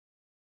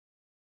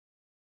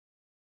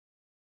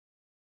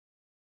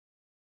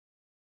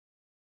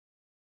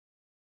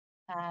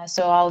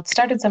So I'll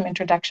start with some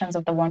introductions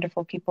of the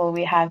wonderful people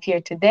we have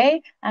here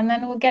today, and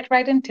then we'll get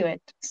right into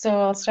it. So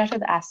I'll start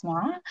with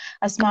Asmaa.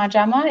 Asmaa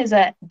Jama is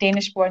a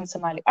Danish-born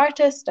Somali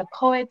artist, a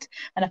poet,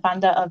 and a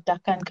founder of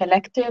Dakan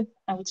Collective,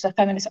 which is a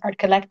feminist art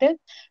collective.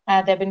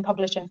 They've been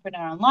published in print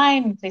and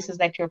online in places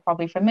that you're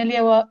probably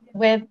familiar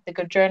with, The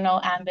Good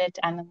Journal, Ambit,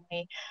 and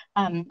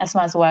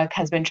Asmaa's work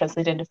has been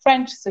translated into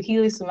French,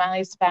 Swahili,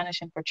 Somali,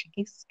 Spanish, and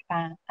Portuguese.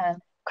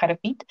 Quite a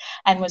feat.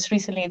 And most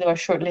recently, they were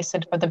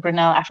shortlisted for the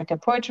Brunel Africa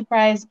Poetry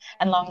Prize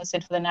and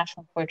longlisted for the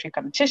National Poetry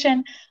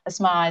Competition.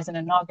 Asmaa is an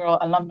inaugural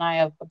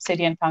alumni of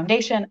Obsidian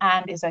Foundation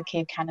and is a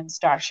Cave Canem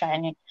Star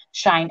Shine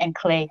and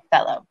Clay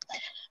Fellow.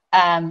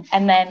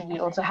 And then we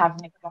also have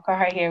Nick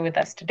Makoha here with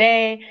us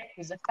today,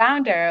 who's the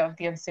founder of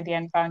the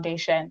Obsidian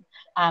Foundation,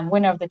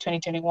 winner of the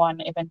 2021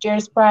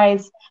 Evangelius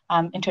Prize.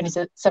 In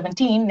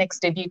 2017, Nick's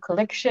debut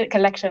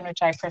collection,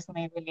 which I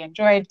personally really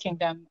enjoyed,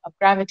 Kingdom of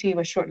Gravity,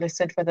 was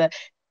shortlisted for the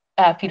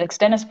Felix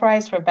Dennis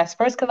Prize for Best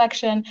First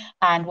Collection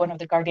and one of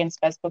the Guardian's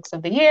Best Books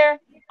of the Year.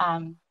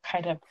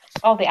 Kind of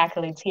all the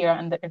accolades here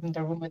in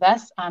the room with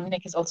us.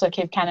 Nick is also a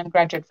Cave Canem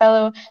Graduate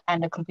Fellow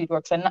and a Complete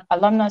Works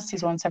alumnus.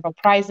 He's won several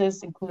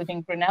prizes,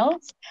 including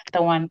Brunel's,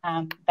 the one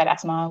that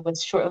Asmaa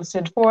was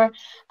shortlisted for,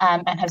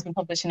 and has been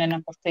published in a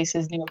number of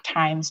places, New York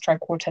Times,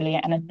 Tri-Quarterly,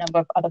 and a number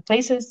of other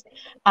places.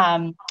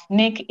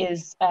 Nick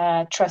is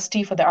a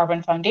trustee for the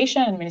Arban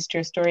Foundation and Ministry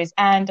of Stories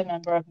and a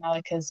member of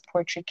Malika's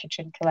Poetry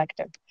Kitchen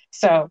Collective.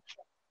 So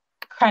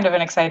kind of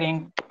an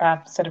exciting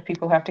set of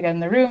people who have to get in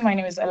the room. My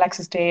name is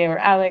Alexis Teyie, or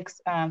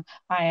Alex. I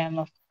am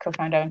a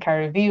co-founder of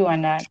Cairo Review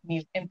and a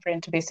new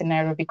imprint based in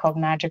Nairobi called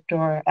Magic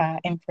Door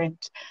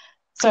Imprint.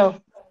 So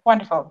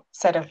wonderful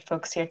set of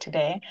folks here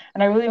today.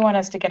 And I really want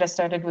us to get us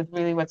started with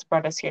really what's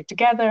brought us here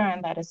together,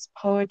 and that is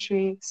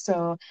poetry.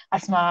 So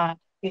Asmaa,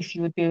 if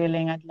you would be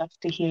willing, I'd love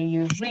to hear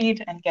you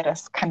read and get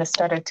us kind of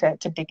started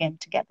to dig in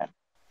together.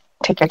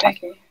 Take your time.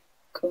 Okay,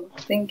 cool.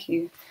 Thank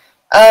you.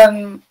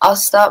 I'll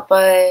start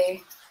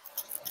by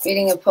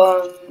reading a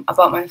poem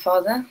about my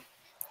father.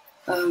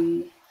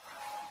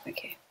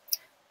 Okay.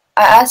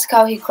 I ask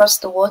how he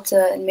crossed the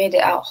water and made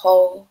it out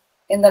whole.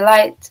 In the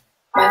light,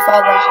 my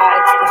father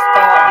hides the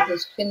star on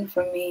his fin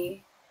from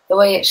me, the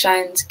way it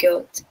shines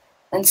guilt,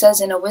 and says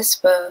in a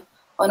whisper,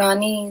 on our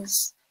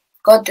knees,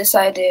 God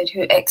decided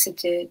who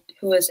exited,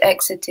 who was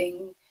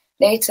exiting.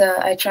 Later,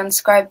 I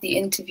transcribe the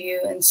interview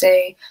and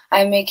say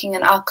I'm making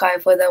an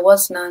archive where there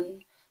was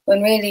none,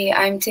 when really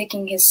I'm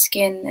taking his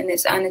skin and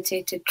his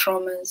annotated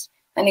traumas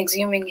and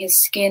exhuming his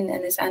skin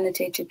and his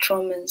annotated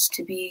traumas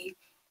to be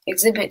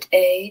Exhibit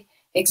A,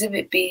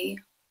 Exhibit B.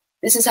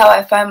 This is how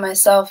I find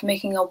myself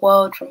making a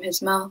world from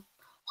his mouth,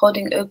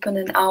 holding open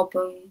an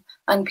album,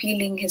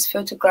 unpeeling his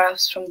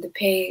photographs from the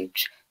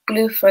page,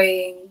 glue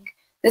fraying,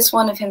 this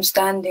one of him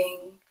standing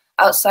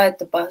outside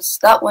the bus,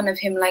 that one of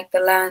him like the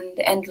land,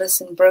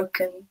 endless and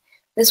broken,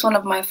 this one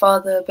of my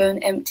father, bone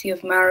empty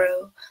of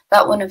marrow,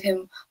 that one of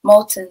him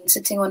molten,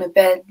 sitting on a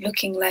bed,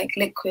 looking like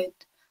liquid.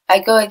 I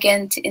go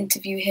again to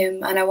interview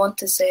him, and I want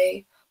to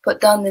say,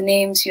 put down the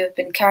names you have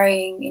been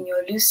carrying in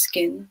your loose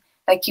skin,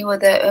 like you were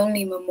their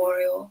only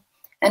memorial.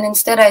 And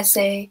instead I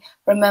say,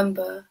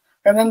 remember,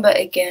 remember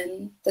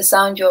again, the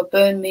sound your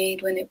bone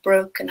made when it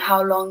broke and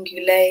how long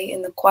you lay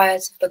in the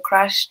quiet of the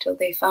crash till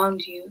they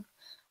found you.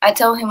 I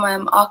tell him I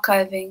am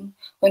archiving,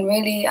 when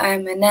really I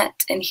am a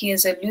net and he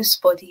is a loose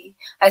body.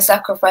 I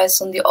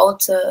sacrifice on the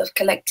altar of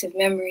collective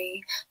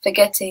memory,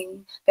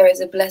 forgetting there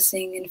is a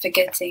blessing in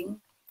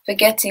forgetting,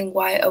 forgetting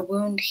why a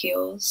wound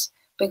heals,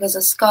 because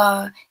a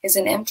scar is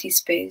an empty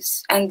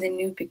space and the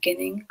new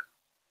beginning.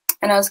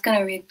 And I was going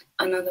to read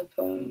another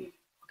poem.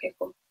 Okay,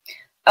 cool.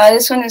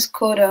 This one is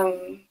called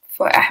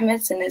For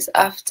Ahmed, and it's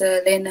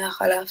after Lena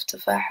Khalaf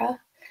Tufaha.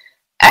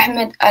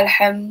 Ahmed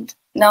Alhamd,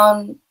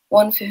 noun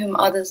one for whom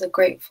others are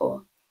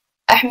grateful.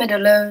 Ahmed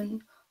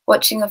alone,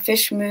 watching a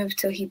fish move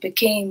till he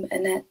became a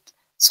net,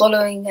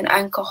 swallowing an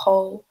anchor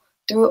whole,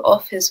 threw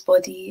off his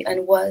body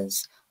and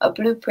was a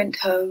blueprint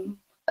home,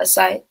 a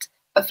site,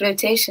 a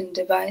flotation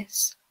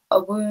device, a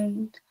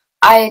wound,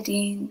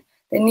 iodine,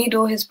 the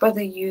needle his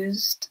brother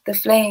used, the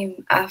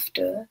flame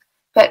after,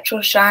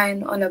 petrol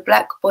shine on a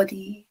black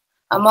body,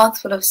 a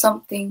mouthful of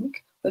something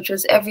which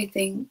was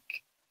everything.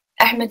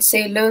 Ahmed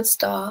say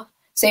lodestar,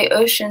 say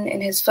ocean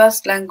in his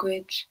first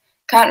language,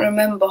 can't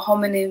remember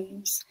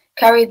homonyms,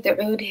 carried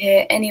the oud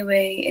here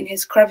anyway in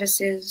his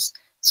crevices,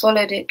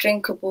 swallowed it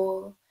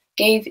drinkable,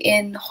 gave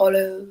in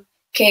hollow,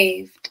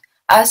 caved,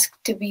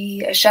 asked to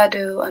be a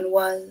shadow and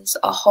was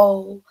a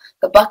hole,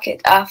 the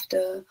bucket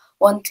after,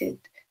 wanted,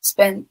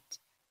 spent.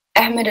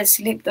 Ahmed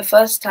asleep the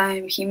first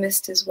time he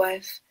missed his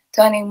wife,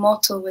 turning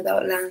mortal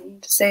without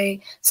land,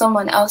 say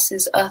someone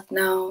else's earth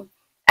now.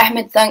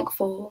 Ahmed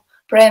thankful,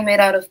 prayer made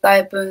out of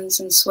thigh bones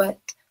and sweat,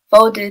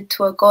 folded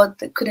to a God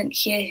that couldn't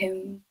hear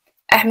him.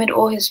 Ahmed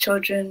all his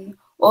children,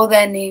 all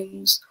their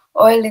names,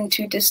 oil in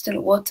too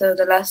distant water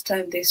the last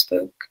time they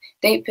spoke,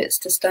 date pits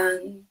to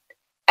stand.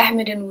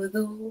 Ahmed in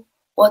wudu,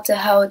 water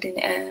held in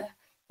air,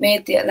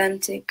 made the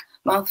Atlantic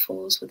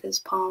mouthfuls with his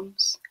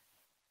palms.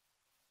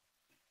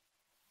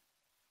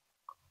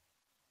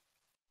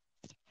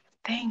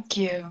 Thank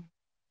you.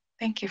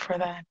 Thank you for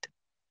that.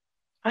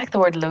 I like the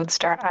word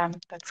lodestar.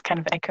 That's kind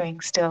of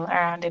echoing still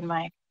around in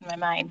my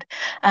mind.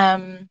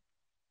 Um,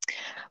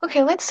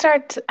 okay, let's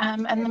start.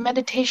 And the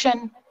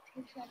meditation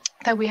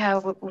that we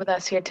have with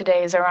us here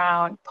today is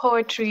around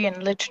poetry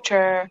and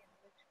literature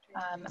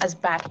as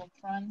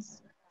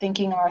battlefronts,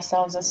 thinking of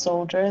ourselves as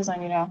soldiers.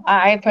 And, you know,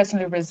 I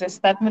personally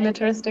resist that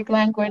militaristic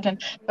language.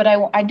 But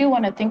I do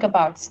want to think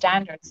about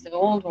standards, the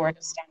old world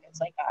of standards,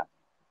 like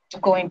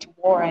going to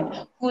war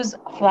and whose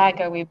flag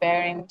are we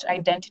bearing, which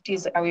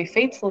identities are we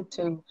faithful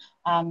to,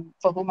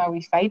 for whom are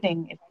we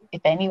fighting,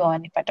 if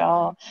anyone, if at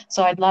all.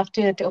 So I'd love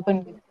to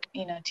open with,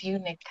 you know, to you,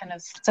 Nick, kind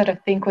of sort of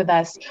think with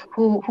us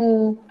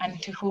who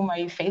and to whom are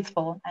you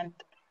faithful, and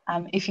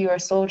if you're a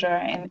soldier,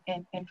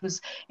 in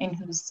whose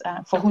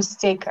for whose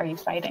sake are you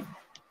fighting?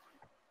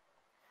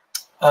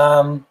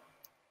 I'd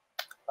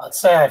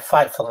say I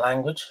fight for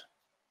language.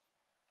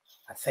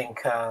 I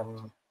think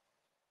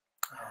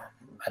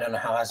I don't know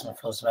how Asmaa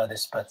feels about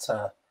this, but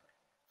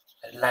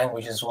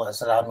language is what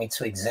has allowed me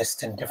to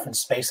exist in different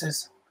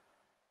spaces,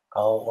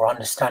 or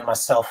understand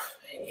myself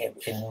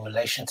in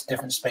relation to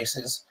different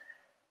spaces,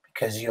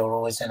 because you're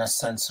always in a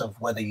sense of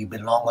whether you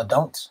belong or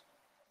don't.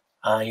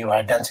 You're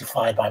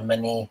identified by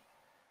many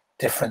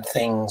different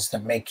things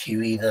that make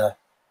you either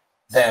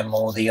them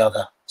or the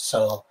other.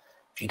 So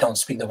if you don't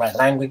speak the right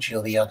language,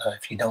 you're the other.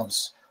 If you don't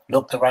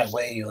look the right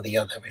way, you're the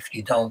other. If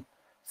you don't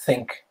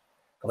think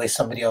the way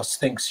somebody else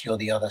thinks, you're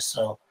the other.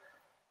 So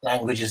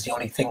language is the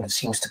only thing that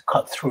seems to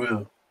cut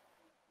through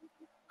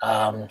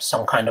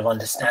some kind of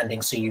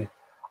understanding. So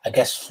I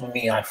guess for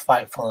me, I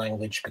fight for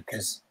language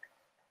because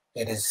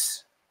it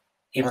is,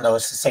 even though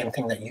it's the same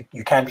thing that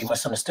you can be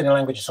misunderstood in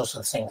language, it's also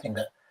the same thing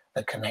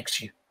that connects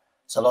you.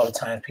 So a lot of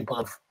times people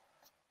have,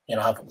 you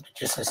know,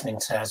 just listening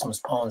to Asmaa's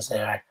poems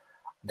there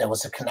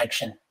was a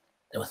connection.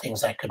 There were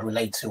things I could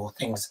relate to, or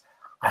things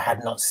I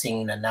had not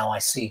seen and now I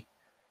see.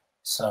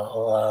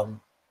 So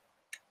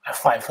I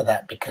fight for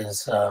that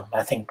because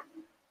I think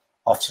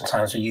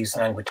oftentimes we use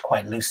language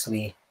quite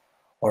loosely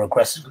or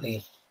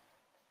aggressively,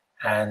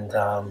 and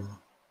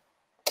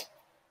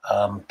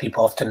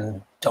people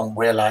often don't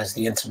realize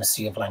the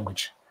intimacy of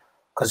language,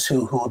 because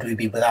who would we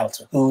be without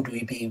it? Who would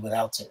we be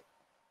without it?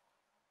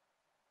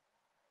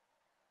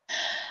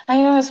 I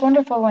know it's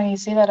wonderful when you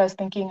say that. I was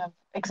thinking of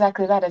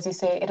exactly that, as you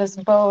say. It is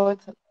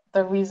both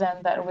the reason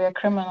that we're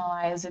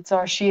criminalized, it's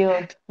our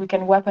shield. We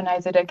can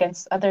weaponize it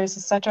against others.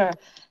 It's such a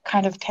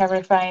kind of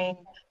terrifying,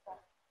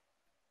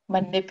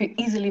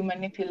 easily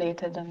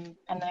manipulated, and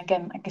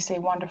again, like you say,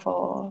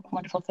 wonderful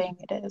thing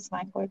it is,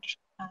 language.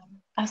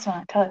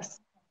 Asmaa, tell us,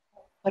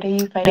 what are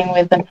you fighting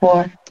with and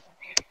for?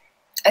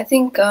 I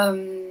think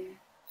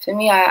for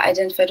me, I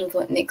identified with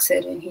what Nick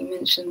said when he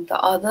mentioned the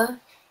other,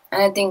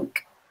 and I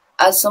think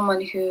as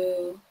someone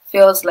who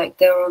feels like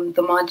they're on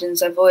the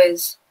margins, I've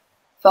always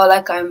felt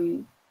like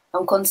I'm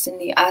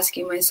constantly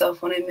asking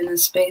myself when I'm in a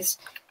space,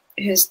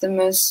 who's the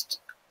most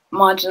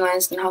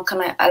marginalized and how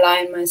can I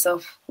align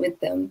myself with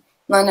them?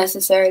 Not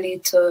necessarily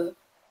to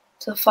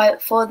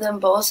fight for them,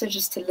 but also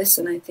just to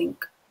listen, I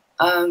think.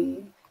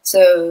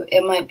 So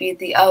it might be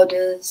the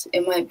elders,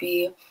 it might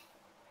be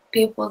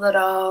people that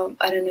are,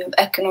 I don't know,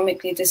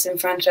 economically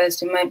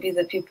disenfranchised, it might be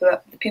the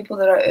people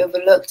that are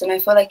overlooked. And I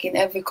feel like in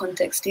every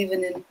context,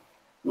 even in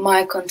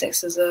my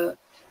context as a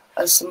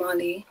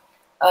Somali,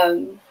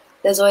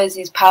 there's always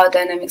these power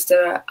dynamics that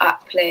are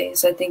at play.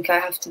 So I think I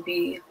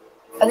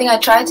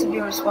try to be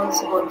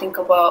responsible and think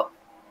about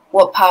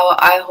what power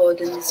I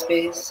hold in this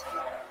space.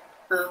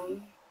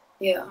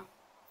 Yeah,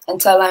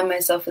 and to align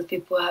myself with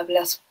people who have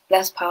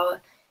less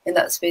power in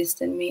that space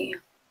than me.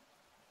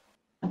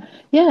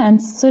 Yeah,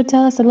 and so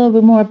tell us a little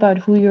bit more about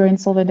who you're in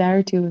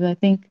solidarity with. I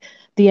think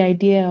the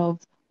idea of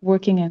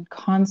working in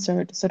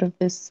concert, sort of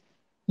this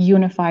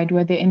unified,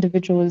 where the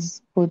individual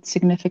is both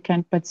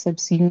significant but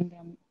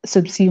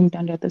subsumed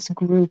under this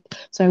group.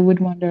 So I would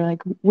wonder,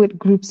 like, what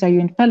groups are you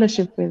in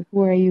fellowship with?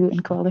 Who are you in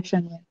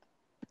coalition with?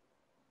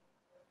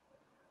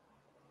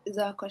 Is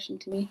that a question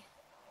to me?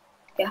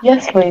 Yeah.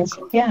 Yes, please.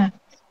 Cool. Yeah.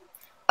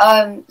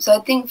 So I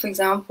think, for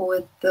example,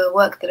 with the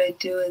work that I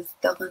do with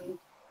Dagan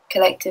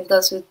Collective,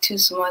 that's with two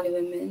Somali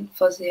women,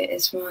 Fozia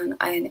Isma and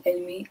Ayan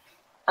Elmi.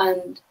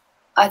 And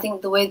I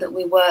think the way that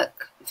we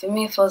work, for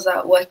me, it feels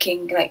like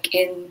working like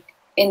in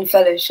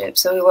fellowship.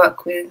 So we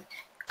work with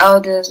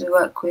elders, we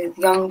work with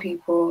young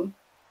people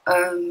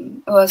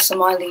who are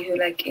Somali, who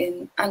like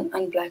and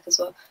Black as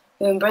well,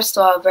 who in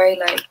Bristol are very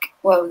like,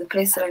 well, the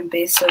place that I'm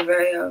based are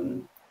very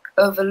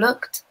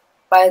overlooked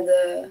by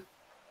the,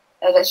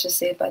 let's just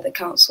say by the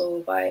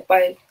council,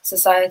 by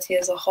society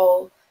as a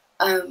whole.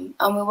 And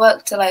we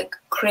work to like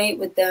create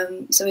with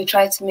them. So we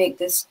try to make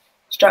this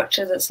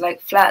structure that's like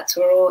flat.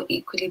 We're all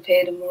equally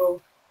paid and we're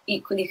all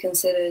equally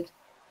considered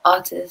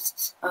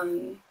artists.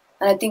 And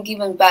I think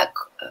even back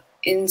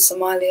in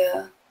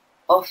Somalia,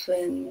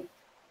 often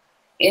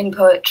in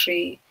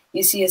poetry,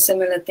 you see a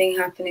similar thing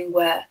happening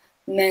where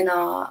men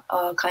are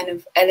kind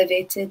of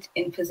elevated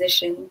in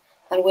position,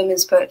 and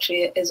women's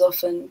poetry has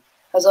often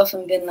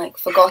been like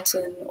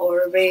forgotten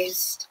or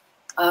erased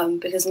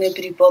because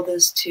nobody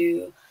bothers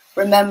to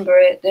remember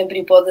it,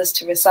 nobody bothers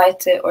to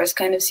recite it, or it's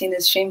kind of seen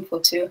as shameful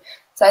too.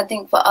 So I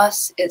think for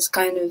us, it's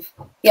kind of,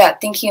 yeah,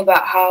 thinking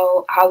about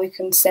how we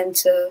can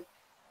center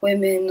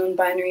women,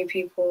 non-binary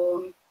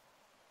people,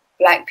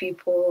 Black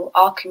people,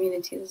 our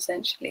communities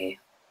essentially,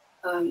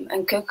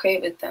 and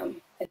co-create with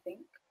them, I think.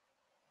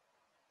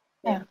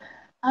 Yeah,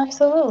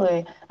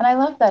 absolutely. And I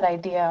love that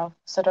idea of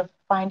sort of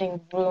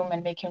finding room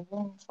and making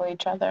room for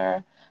each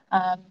other.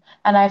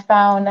 And I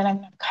found, and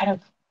I'm kind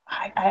of,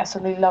 I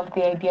absolutely love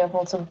the idea of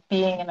also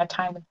being in a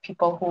time with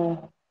people who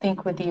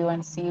think with you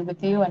and see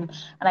with you. And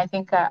I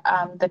think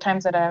the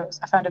times that I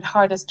found it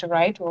hardest to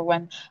write were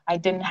when I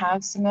didn't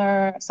have some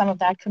of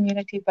that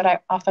community, but I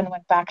often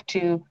went back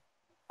to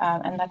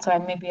and that's why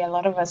maybe a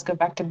lot of us go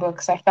back to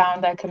books. I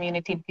found that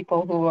community of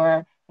people who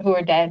are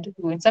dead,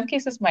 who in some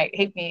cases might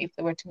hate me if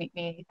they were to meet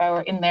me if I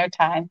were in their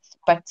time,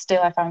 but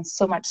still I found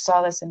so much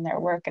solace in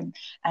their work, and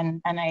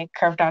I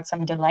carved out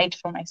some delight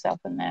for myself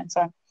in that.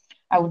 So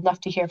I would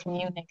love to hear from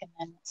you, Nick, and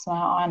then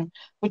Asmaa, on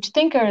which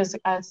thinkers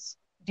as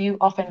do you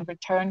often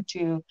return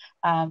to,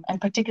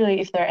 and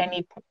particularly if there are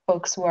any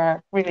folks who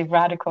are really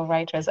radical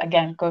writers,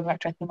 again, going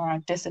back to a theme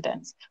around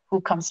dissidence, who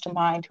comes to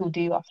mind, who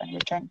do you often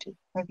return to?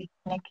 Maybe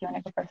Nick, you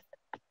want to go first?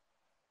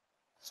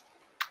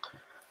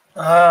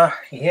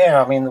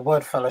 Yeah, I mean, the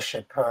word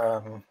fellowship,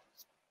 I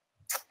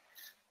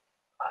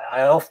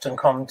often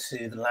come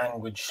to the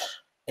language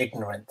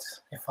ignorant,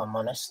 if I'm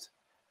honest.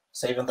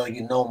 So even though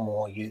you know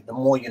more, the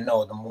more you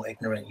know, the more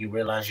ignorant you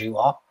realize you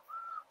are.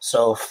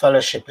 So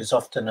fellowship is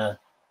often a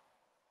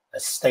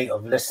state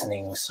of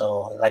listening.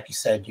 So like you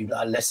said,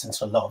 I listen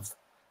to a lot of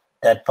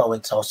dead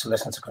poets. I also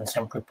listen to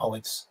contemporary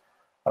poets.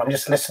 But I'm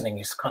just listening.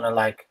 It's kind of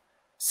like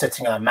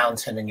sitting at a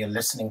mountain and you're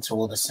listening to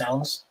all the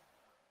sounds.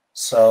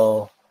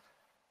 So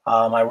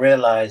I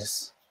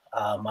realize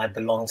I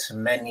belong to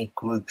many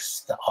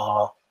groups that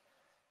are,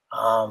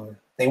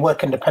 they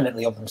work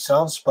independently of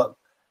themselves, but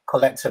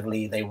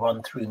collectively they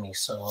run through me.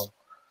 So,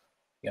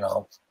 you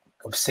know,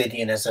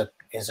 Obsidian is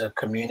a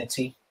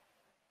community.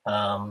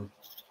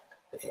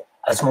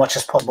 As much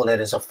as possible, it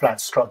is a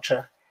flat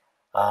structure.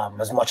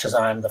 As much as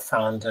I am the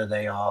founder,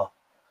 they are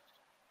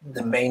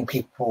the main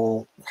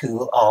people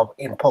who are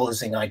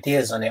imposing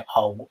ideas on it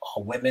are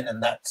women,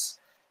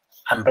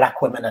 and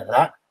Black women at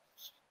that.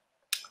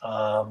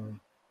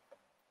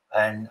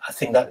 And I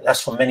think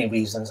that's for many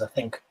reasons. I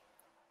think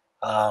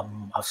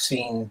I've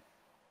seen,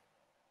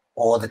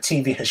 or the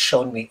TV has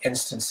shown me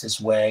instances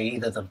where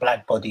either the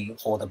Black body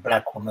or the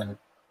Black woman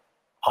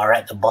are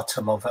at the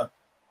bottom of a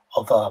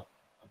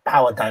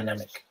power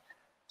dynamic.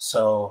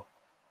 So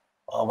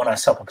when I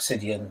set up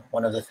Obsidian,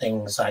 one of the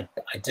things I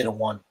didn't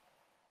want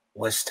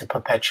was to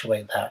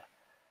perpetuate that.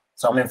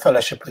 So I'm in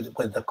fellowship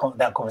with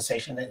that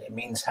conversation. It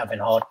means having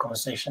hard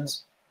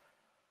conversations.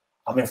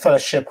 I'm in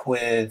fellowship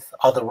with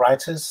other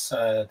writers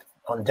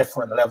on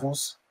different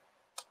levels.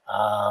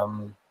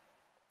 And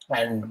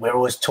we're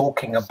always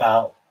talking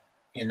about,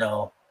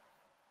 well,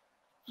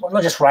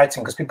 not just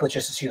writing, because people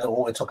just assume that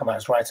all we're talking about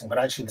is writing, but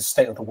actually the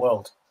state of the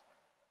world,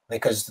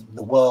 because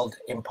the world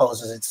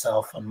imposes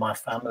itself on my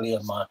family,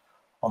 on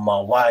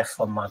my wife,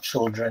 on my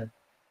children.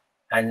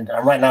 And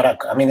right now,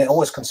 it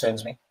always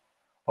concerns me,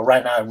 but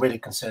right now it really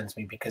concerns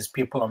me because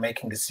people are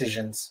making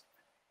decisions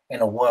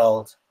in a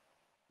world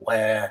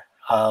where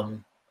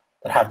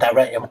that have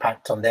direct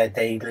impact on their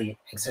daily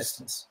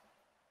existence.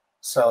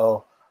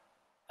 So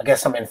I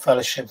guess I'm in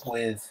fellowship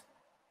with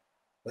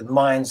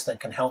minds that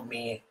can help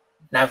me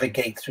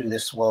navigate through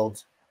this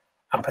world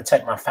and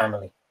protect my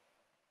family.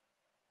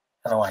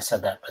 I know I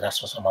said that, but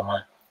that's what's on my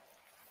mind.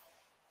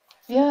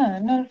 Yeah,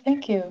 no,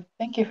 thank you.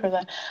 Thank you for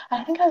that.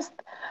 I think I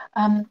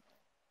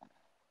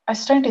was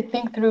starting to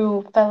think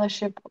through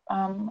fellowship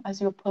as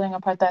you were pulling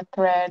apart that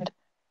thread,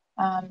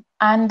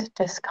 and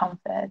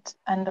discomfort.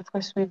 And of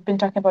course, we've been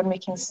talking about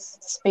making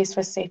space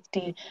for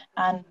safety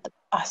and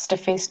us to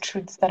face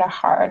truths that are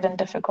hard and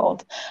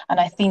difficult. And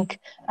I think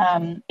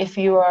if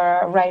you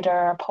are a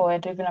writer, a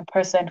poet, even a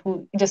person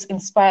who just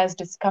inspires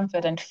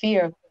discomfort and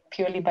fear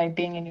purely by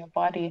being in your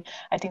body,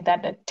 I think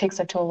that it takes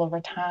a toll over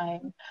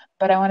time.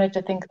 But I wanted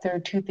to think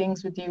through two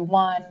things with you.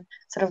 One,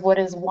 sort of what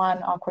is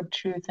one awkward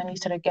truth, and you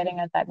started getting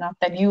at that, not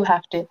that you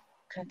have to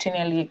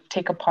continually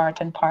take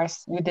apart and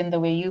parse within the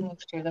way you move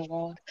through the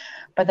world.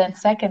 But then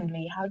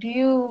secondly, how do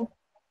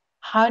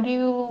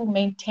you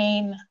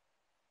maintain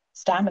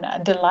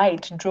stamina,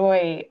 delight,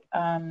 joy?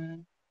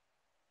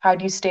 How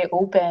do you stay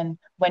open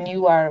when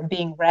you are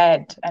being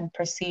read and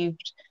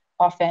perceived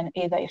often,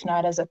 either if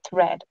not as a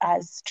threat,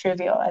 as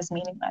trivial, as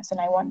meaningless?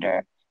 And I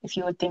wonder if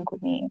you would think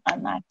with me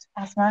on that.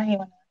 Asmaa, you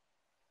want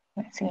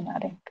to see you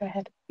nodding? Go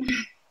ahead.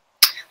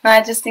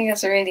 I just think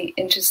it's a really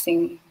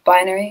interesting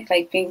binary,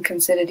 like being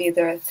considered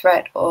either a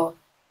threat or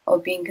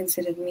being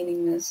considered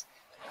meaningless.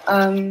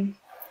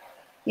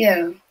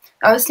 Yeah,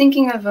 I was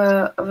thinking of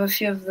a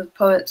few of the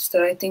poets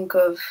that I think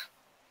of.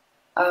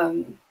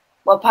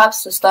 Well,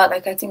 perhaps to start,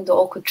 like I think the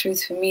awkward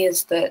truth for me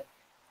is that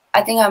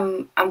I think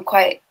I'm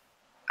quite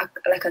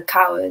like a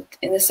coward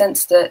in the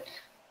sense that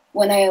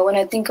when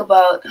I think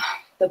about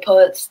the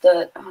poets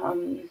that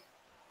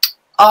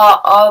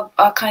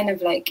are kind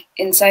of like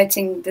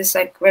inciting this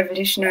like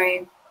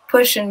revolutionary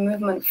push and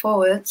movement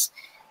forwards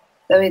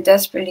that we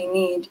desperately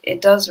need,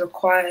 it does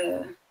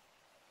require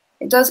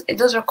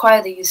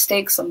that you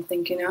stake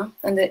something, you know,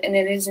 and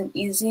it isn't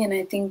easy. And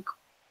I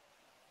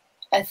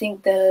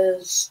think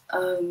there's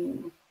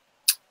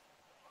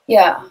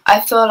yeah, I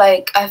feel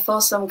like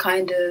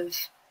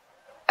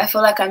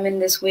I'm in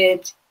this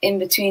weird in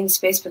between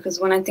space, because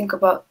when I think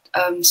about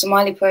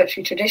Somali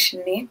poetry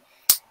traditionally,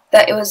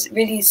 that it was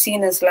really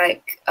seen as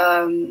like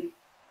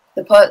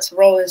the poet's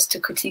role is to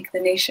critique the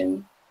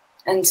nation.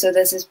 And so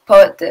there's this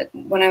poet that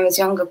when I was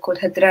younger called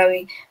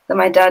Hadrawi that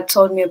my dad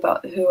told me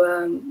about, who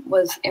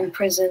was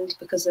imprisoned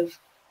because of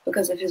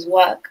his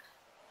work.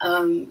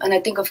 And I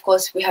think, of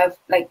course, we have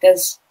like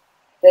there's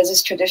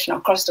this tradition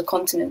across the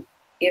continent,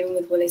 even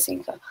with Wole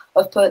Soyinka,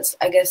 of poets,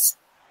 I guess,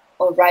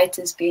 or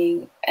writers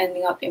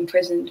ending up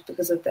imprisoned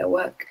because of their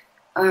work.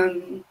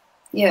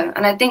 Yeah,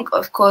 and I think,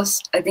 of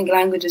course,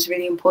 language is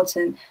really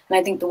important, and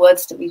I think the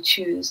words that we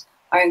choose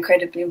are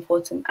incredibly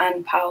important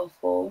and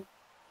powerful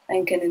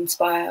and can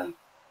inspire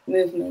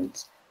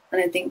movement.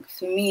 And I think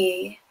for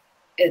me,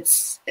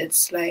 it's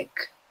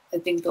like, I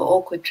think the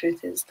awkward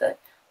truth is that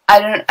I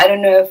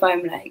don't know if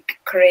I'm like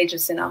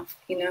courageous enough,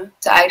 you know,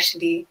 to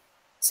actually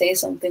say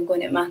something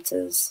when it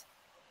matters.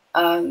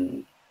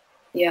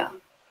 Yeah.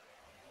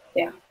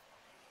 If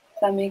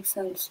that makes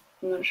sense.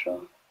 I'm not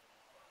sure.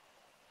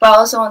 But I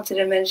also wanted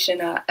to mention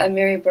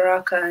Amiri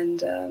Baraka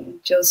and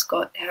Jill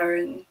Scott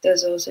Heron.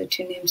 Those are also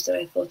two names that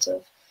I thought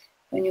of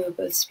when you were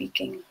both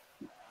speaking.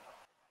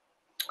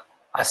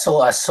 I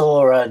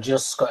saw Jill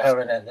Scott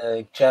Heron at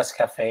the Jazz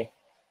Cafe,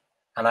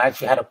 and I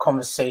actually had a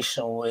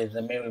conversation with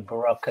Amiri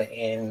Baraka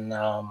in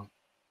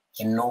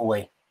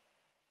Norway.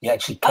 He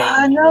actually came.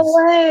 Oh, no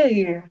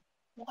way!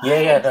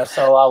 Yeah.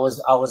 So I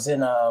was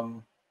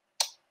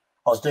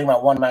doing my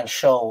one-man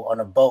show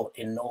on a boat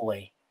in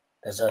Norway.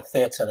 There's a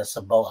theater that's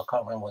a boat. I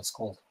can't remember what it's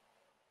called.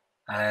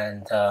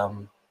 And I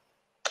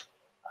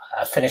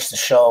finished the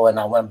show and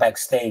I went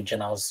backstage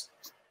and I was,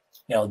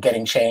 you know,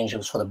 getting changed. It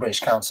was for the British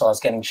Council. I was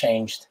getting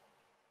changed.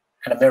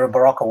 And Amiri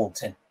Baraka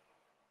walked in.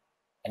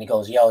 And he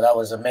goes, "Yo, that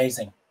was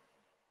amazing."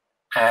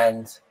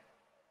 And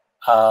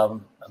I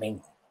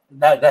mean,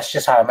 that's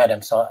just how I met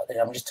him. So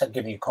I'm just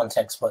giving you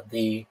context. But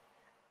I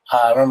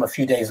remember a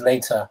few days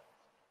later,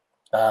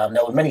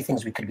 there were many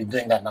things we could be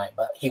doing that night,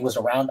 but he was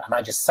around and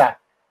I just sat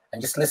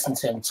and just listened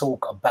to him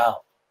talk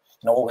about,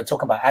 you know, what we're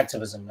talking about,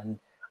 activism. And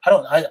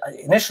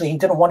initially he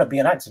didn't want to be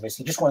an activist.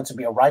 He just wanted to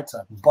be a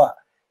writer, but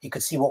he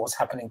could see what was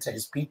happening to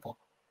his people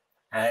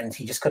and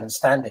he just couldn't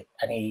stand it.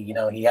 And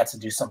he had to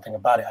do something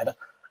about it.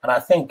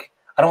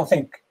 I don't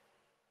think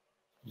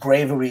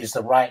bravery is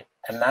the right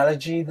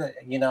analogy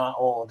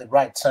or the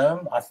right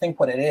term. I think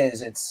what it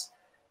is, it's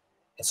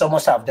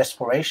almost out of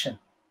desperation,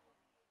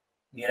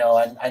 you know,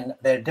 and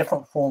there are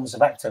different forms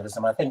of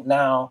activism. I think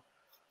now,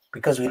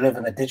 because we live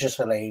in a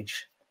digital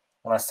age,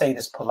 when I say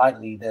this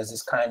politely, there's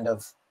this kind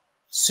of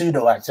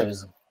pseudo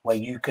activism where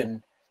you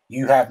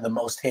have the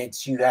most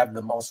hits, you have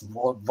the most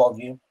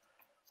volume,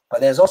 but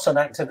there's also an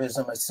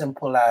activism as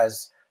simple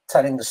as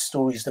telling the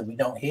stories that we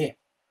don't hear.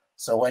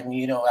 So when,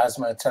 you know,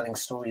 Asmaa telling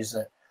stories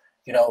that,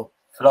 you know,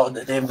 a lot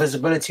of the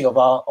invisibility of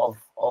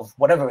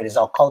whatever it is,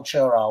 our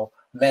culture, our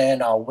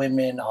men, our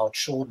women, our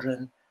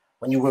children,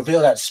 when you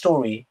reveal that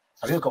story,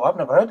 and people go, "I've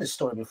never heard this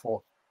story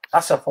before."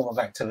 That's a form of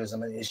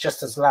activism, and it's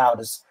just as loud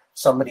as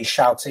somebody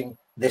shouting,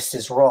 "This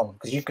is wrong,"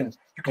 because you can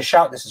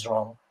shout, "This is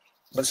wrong,"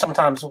 but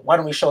sometimes, why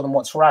don't we show them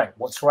what's right?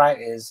 What's right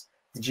is,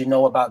 did you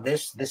know about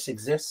this? This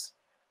exists.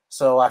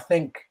 So I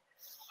think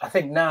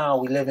now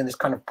we live in this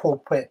kind of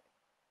pulpit,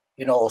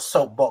 you know,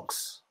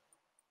 soapbox,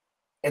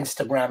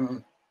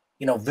 Instagram,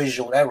 you know,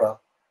 visual era.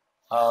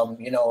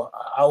 You know,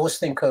 I always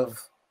think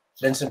of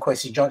Vincent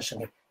Kwesi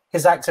Johnson.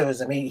 His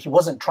activism, he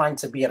wasn't trying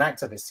to be an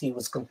activist.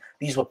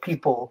 These were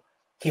people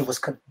he was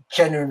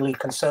genuinely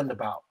concerned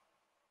about,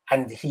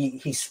 and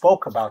he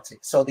spoke about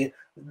it. So the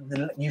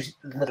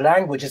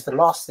language is the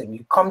last thing.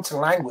 You come to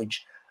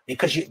language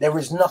because there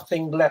is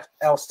nothing left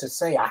else to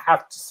say. I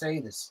have to say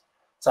this.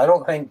 So I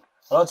don't think,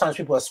 a lot of times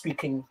people are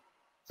speaking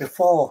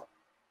before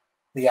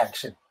the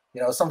action.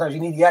 You know, sometimes you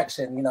need the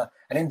action, you know,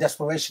 and in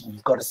desperation,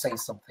 you've got to say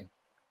something,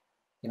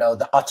 you know,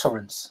 the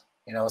utterance,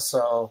 you know.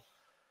 So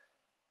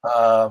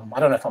I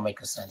don't know if I'm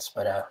making sense,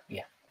 but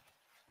yeah.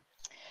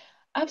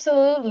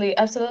 Absolutely.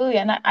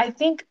 And I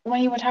think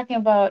when you were talking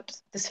about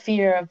this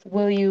fear of,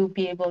 will you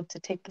be able to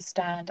take the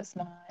stand,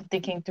 Asmaa,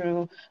 thinking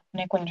through,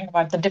 Nick, when you're talking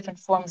about the different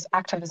forms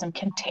activism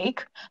can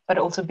take, but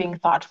also being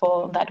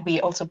thoughtful that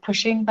we also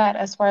pushing that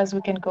as far as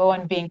we can go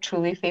and being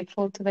truly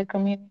faithful to the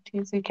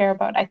communities we care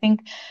about. I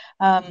think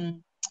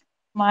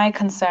my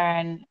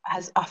concern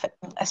has often,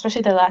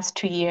 especially the last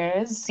 2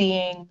 years,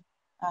 seeing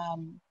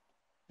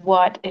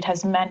what it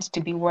has meant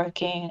to be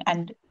working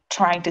and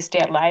trying to stay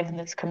alive in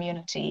this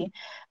community.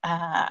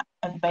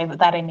 And by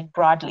that, I mean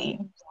broadly,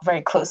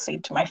 very closely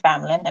to my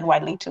family, and then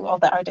widely to all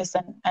the artists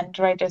and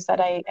writers that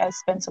I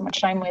spend so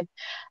much time with.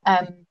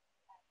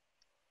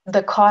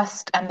 The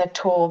cost and the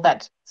toll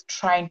that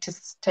trying to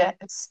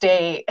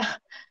stay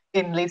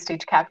in late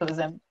stage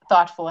capitalism,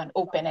 thoughtful and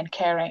open and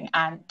caring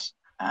and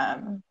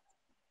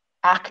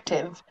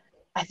active,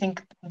 I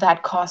think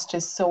that cost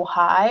is so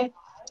high.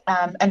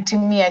 And to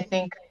me, I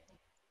think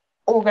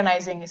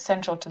organizing is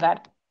central to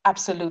that.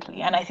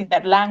 Absolutely. And I think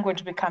that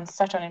language becomes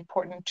such an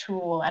important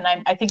tool. And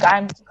I think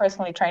I'm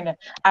personally trying to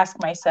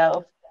ask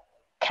myself,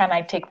 can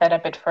I take that a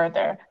bit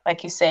further?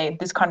 Like you say,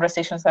 these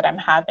conversations that I'm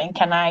having,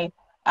 can I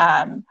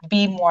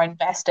be more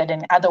invested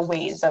in other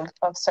ways of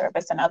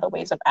service and other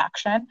ways of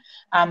action?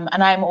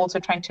 And I'm also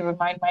trying to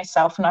remind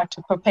myself not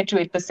to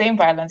perpetuate the same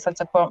violence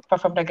that's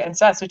performed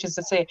against us, which is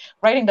to say,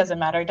 writing doesn't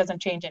matter, it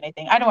doesn't change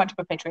anything. I don't want to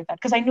perpetuate that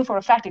because I knew for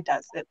a fact it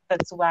does.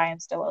 That's why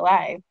I'm still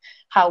alive.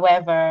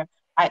 However,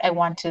 I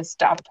want to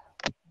stop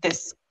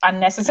this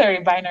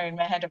unnecessary binary in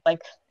my head of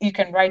like, you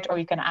can write or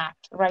you can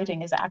act.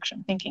 Writing is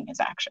action, thinking is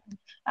action.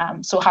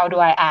 So how do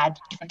I add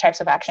different types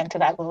of action to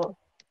that little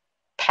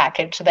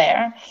package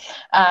there?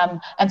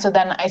 And so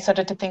then I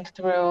started to think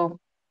through,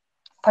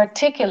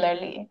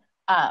 particularly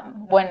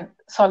when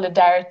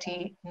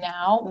solidarity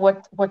now,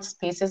 what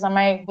spaces am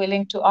I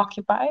willing to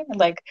occupy?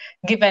 Like,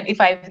 given if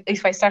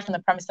I start from the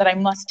premise that I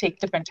must take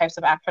different types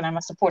of action, I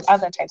must support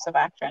other types of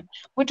action,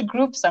 which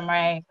groups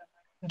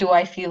do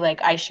I feel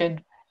like I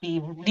should be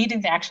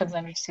leading the actions,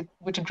 and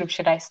which group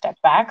should I step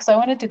back? So I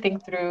wanted to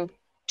think through,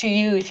 to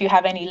you, if you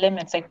have any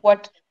limits, like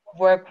what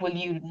work will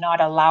you not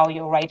allow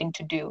your writing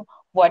to do?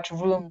 What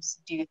rooms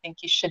do you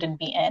think you shouldn't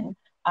be in?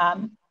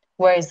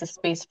 Where is the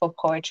space for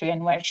poetry,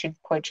 and where should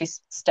poetry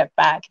step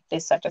back if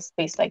there's such a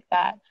space like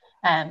that?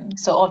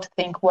 So all to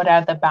think, what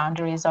are the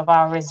boundaries of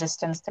our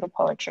resistance through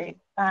poetry?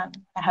 I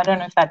don't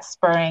know if that's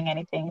spurring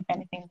anything, if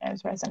anything that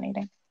is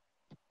resonating.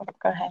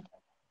 Go ahead.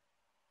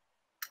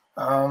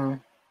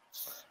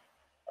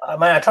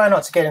 I try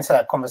not to get into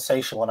that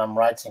conversation when I'm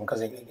writing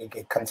because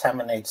it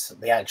contaminates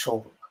the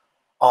actual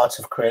art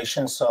of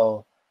creation.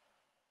 So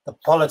the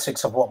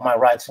politics of what my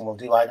writing will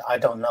do, I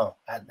don't know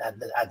at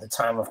the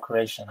time of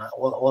creation.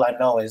 All I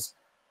know is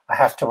I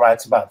have to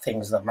write about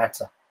things that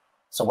matter.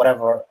 So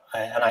whatever,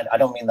 and I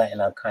don't mean that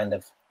in a kind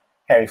of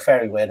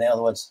airy-fairy way. In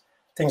other words,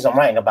 things I'm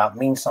writing about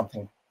mean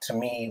something to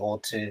me or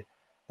to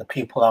the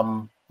people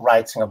I'm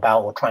writing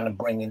about or trying to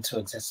bring into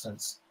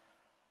existence.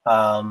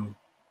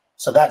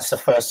 So that's the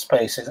first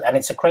space, and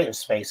it's a creative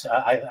space.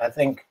 I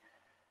think,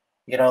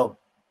 you know,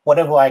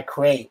 whatever I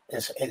create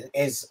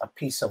is a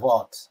piece of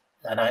art,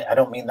 and I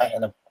don't mean that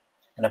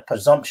in a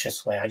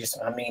presumptuous way. I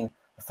mean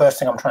the first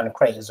thing I'm trying to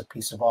create is a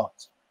piece of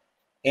art.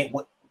 It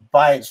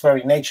by its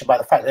very nature, by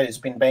the fact that it's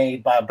been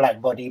made by a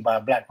black body, by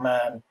a black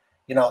man,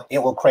 you know, it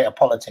will create a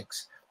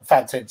politics. The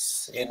fact that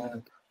it's in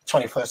the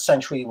 21st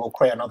century will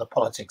create another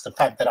politics. The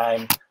fact that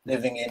I'm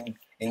living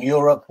in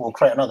Europe will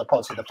create another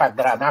politics. The fact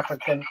that I'm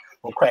African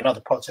will create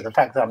another politics. The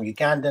fact that I'm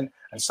Ugandan,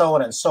 and so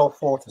on and so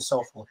forth and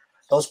so forth.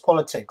 Those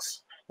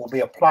politics will be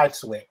applied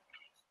to it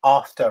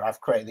after I've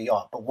created the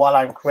art. But while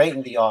I'm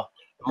creating the art,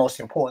 the most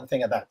important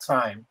thing at that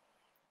time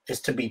is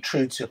to be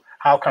true to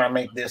how can I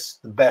make this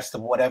the best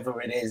of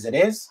whatever it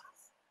is.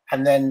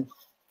 And then,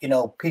 you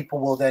know, people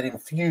will then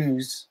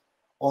infuse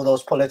all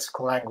those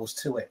political angles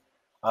to it.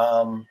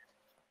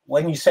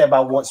 When you say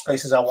about what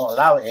spaces I won't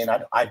allow it in,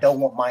 I don't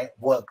want my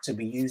work to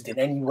be used in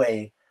any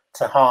way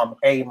to harm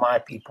my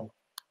people.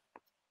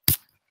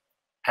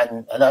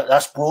 And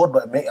that's broad,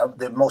 but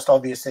the most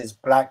obvious is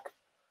black,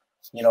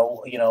 you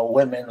know,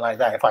 women like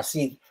that. If I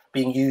see it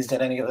being used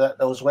in any of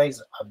those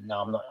ways, no,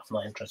 I'm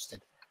not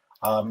interested.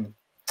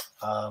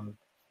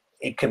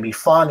 It can be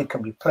fun, it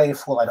can be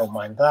playful, I don't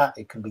mind that.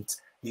 It can be,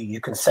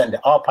 you can send it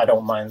up, I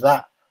don't mind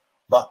that.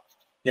 But,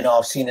 you know,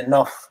 I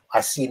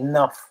see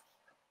enough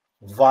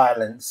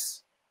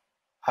violence,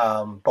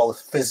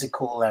 both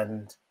physical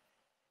and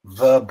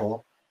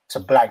verbal, to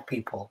black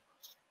people.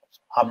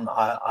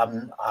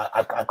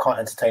 I can't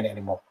entertain it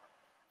anymore,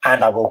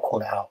 and I will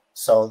call it out.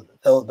 So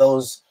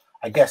those,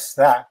 I guess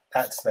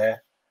that's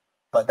there,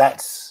 but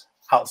that's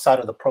outside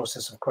of the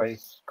process of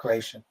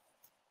creation.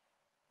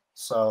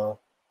 So,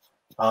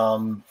 I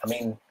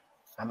mean,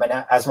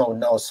 Asmaa would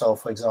know. So,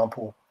 for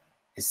example,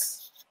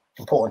 it's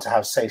important to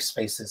have safe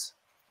spaces.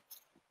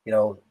 You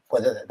know,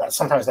 whether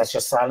sometimes that's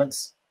just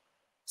silence,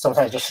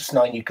 sometimes just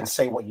knowing you can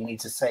say what you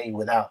need to say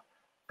without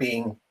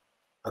being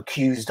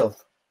accused of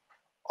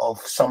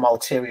some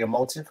ulterior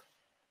motive.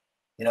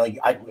 You know,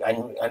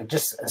 and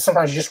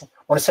sometimes you just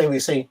want to say what you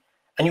say,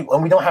 and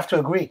we don't have to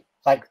agree.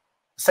 Like,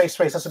 safe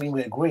space doesn't mean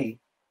we agree,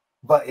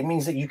 but it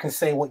means that you can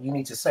say what you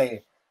need to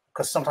say.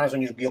 Because sometimes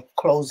when you're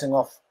closing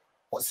off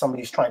what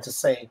somebody's trying to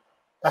say,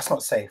 that's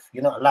not safe.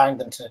 You're not allowing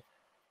them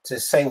to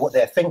say what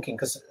they're thinking,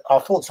 because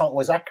our thoughts aren't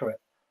always accurate,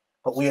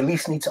 but we at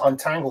least need to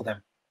untangle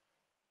them.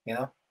 You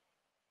know.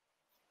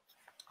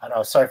 I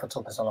know. Sorry for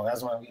talking so long.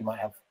 Asmaa, you might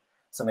have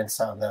some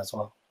insight on that as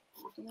well.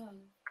 No,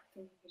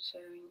 thank you for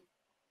sharing.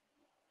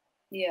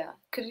 Yeah,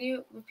 could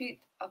you repeat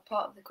a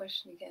part of the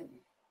question again?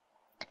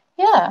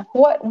 Yeah,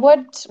 what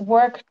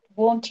work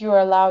won't you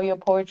allow your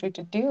poetry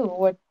to do?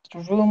 What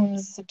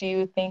rooms do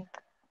you think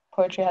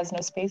poetry has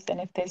no space in,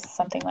 if there's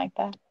something like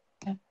that?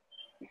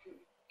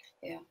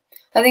 Yeah,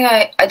 I think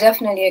I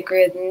definitely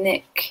agree with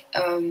Nick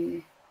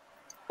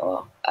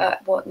or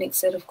what Nick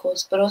said, of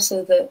course, but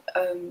also that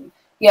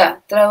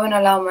that I won't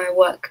allow my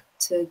work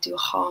to do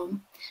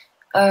harm.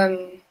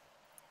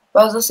 But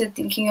I was also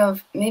thinking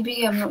of,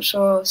 maybe I'm not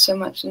sure so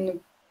much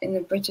in the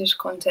British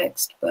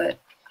context, but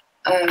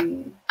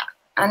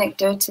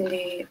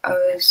anecdotally, I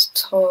was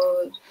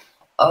told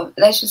of,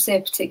 let's just say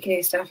a particular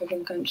East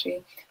African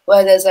country,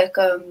 where there's like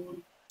a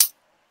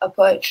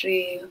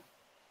poetry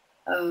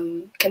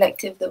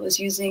collective that was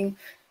using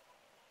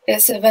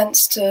its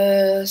events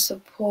to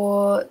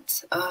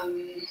support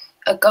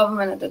a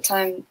government at the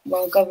time,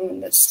 well,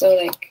 government that's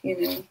still like,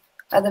 you know,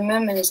 at the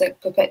moment is like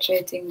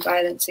perpetuating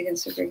violence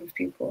against a group of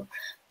people.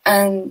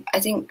 And I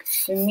think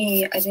for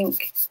me, I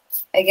think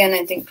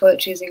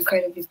poetry is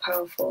incredibly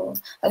powerful.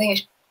 I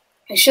think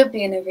it should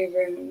be in every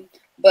room,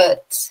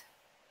 but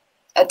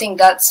I think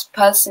that's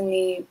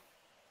personally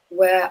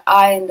where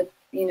I and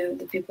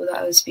the people that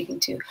I was speaking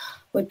to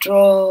would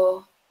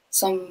draw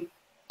some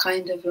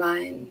kind of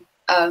line,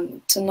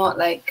 to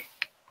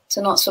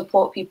not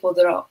support people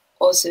that are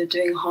also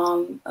doing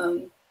harm,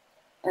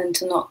 and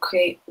to not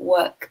create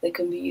work that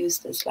can be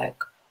used as like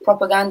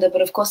propaganda.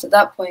 But of course, at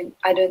that point,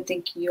 I don't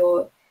think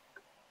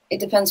it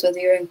depends whether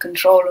you're in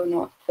control or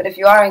not. But if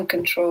you are in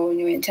control and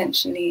you're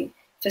intentionally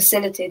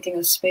facilitating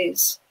a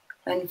space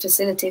and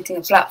facilitating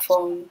a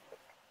platform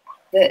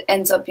that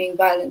ends up being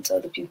violent to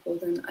other people,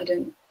 then I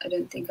don't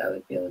think I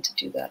would be able to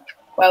do that.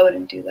 Or I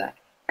wouldn't do that.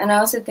 And I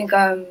also think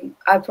I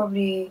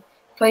probably,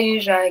 per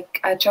usual,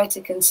 I try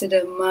to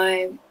consider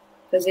my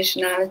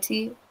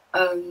positionality.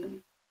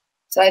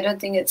 So I don't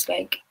think it's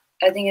like,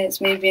 I think it's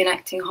maybe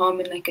enacting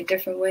harm in like a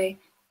different way.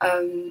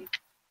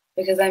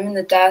 Because I'm in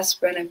the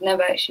diaspora and I've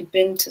never actually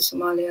been to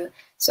Somalia.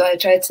 So I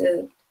try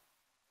to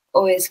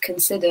always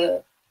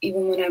consider,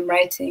 even when I'm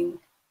writing,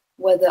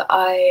 whether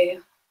I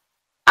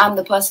am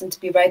the person to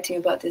be writing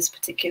about this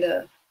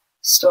particular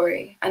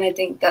story. And I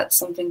think that's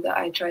something that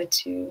I try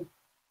to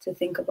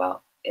think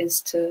about,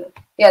 is to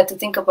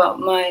think about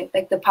my,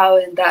 like, the power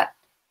in that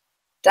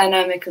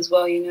dynamic as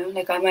well, you know?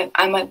 Like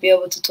I might be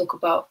able to talk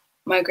about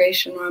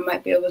migration, or I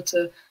might be able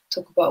to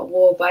talk about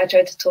war, but I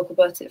try to talk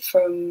about it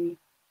from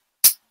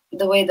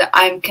the way that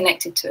I'm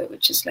connected to it,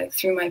 which is like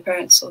through my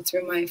parents or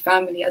through my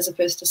family, as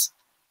opposed to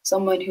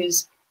someone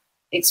who's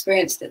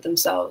experienced it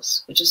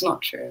themselves, which is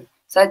not true.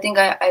 So I think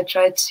I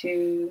try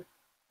to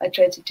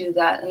do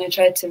that, and I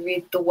try to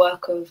read the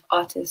work of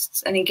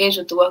artists and engage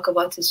with the work of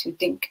artists who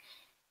think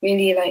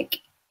really like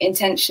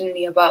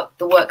intentionally about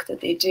the work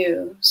that they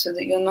do, so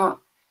that you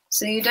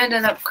don't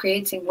end up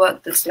creating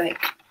work that's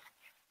like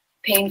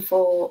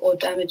painful or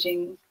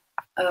damaging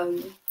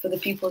for the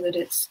people that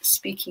it's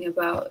speaking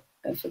about,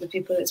 and for the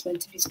people that it's meant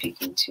to be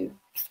speaking to.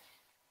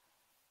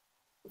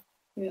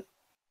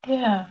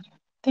 Yeah.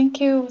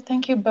 Thank you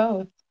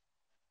both.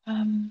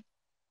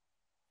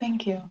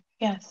 Thank you.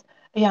 Yes.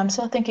 Yeah, I'm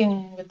still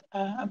thinking with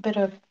a bit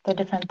of the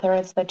different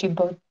threads that you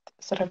both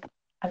sort of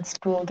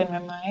unspooled in my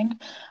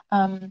mind.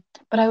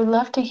 But I would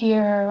love to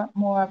hear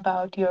more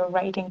about your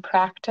writing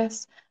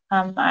practice.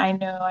 I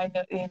know,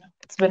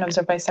 it's been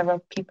observed by several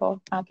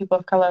people. People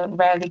of color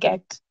rarely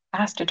get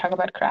asked to talk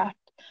about craft.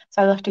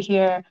 So I'd love to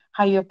hear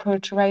how you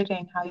approach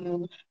writing, how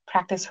you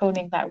practice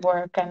honing that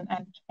work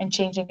and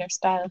changing your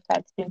style, if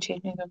that's been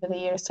changing over the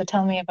years. So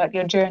tell me about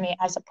your journey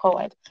as a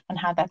poet and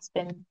how that's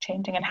been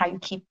changing and how you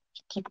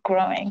keep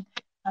growing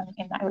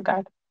in that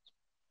regard.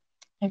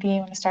 Maybe you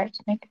want to start,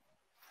 Nick?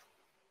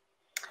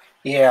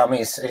 Yeah, I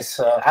mean, it's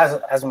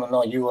as we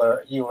know, you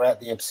were at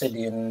the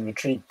Obsidian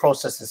retreat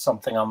process is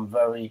something I'm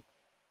very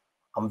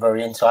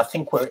into. I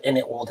think we're in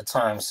it all the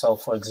time. So,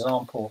 for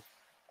example,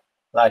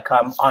 like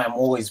I'm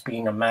always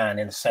being a man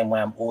in the same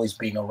way I'm always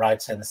being a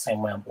writer, in the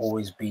same way I'm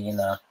always being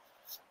a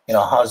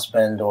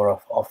husband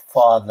or a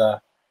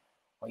father,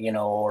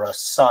 or a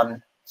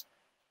son.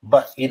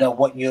 But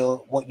what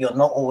you're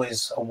not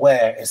always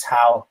aware is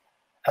how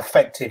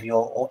effective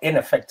or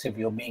ineffective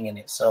you're being in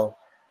it. So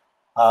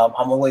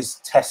I'm always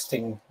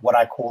testing what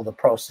I call the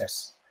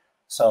process.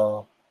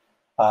 So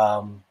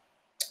it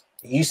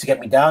used to get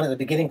me down at the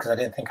beginning because I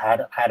didn't think I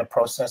had a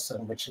process,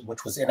 and which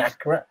was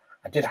inaccurate.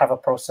 I did have a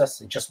process,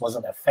 it just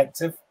wasn't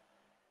effective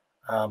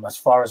as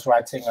far as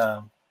writing.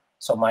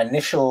 So my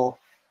initial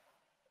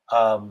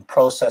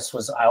process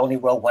was I only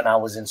wrote when I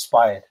was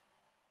inspired.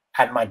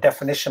 And my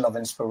definition of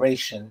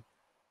inspiration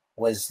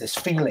was this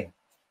feeling.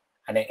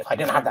 And if I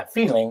didn't have that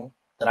feeling,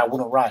 then I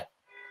wouldn't write.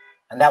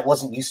 And that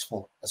wasn't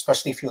useful,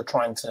 especially if you're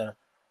trying to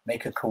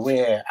make a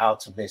career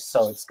out of this.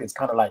 So it's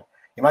kind of like,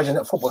 imagine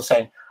that football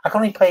saying, I can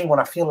only play when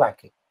I feel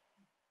like it.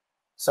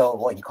 So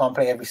what, you can't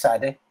play every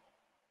Saturday?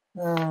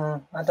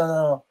 I don't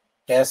know.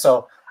 Yeah,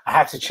 so I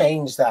had to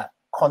change that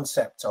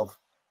concept of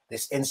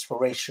this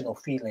inspirational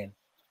feeling.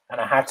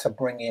 And I had to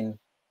bring in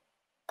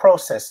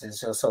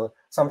processes. So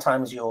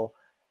sometimes you're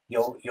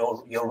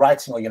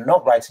writing or you're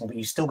not writing, but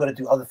you still got to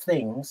do other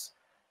things.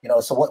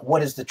 So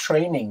what is the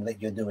training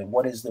that you're doing?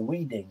 What is the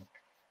reading?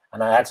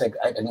 And I had to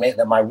admit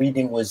that my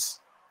reading was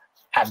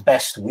at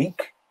best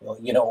weak,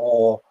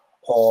 or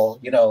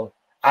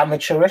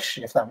amateurish,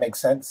 if that makes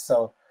sense.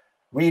 So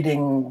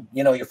reading,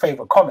 you know, your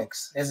favorite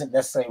comics isn't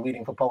necessarily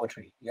reading for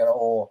poetry, you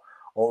know,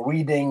 or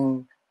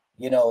reading,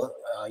 you know,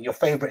 your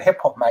favorite hip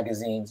hop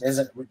magazines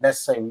isn't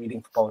necessarily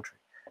reading for poetry.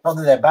 Not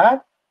that they're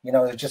bad, you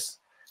know, it's just,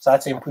 so I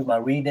had to improve my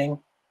reading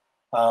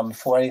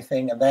for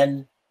anything. And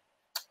then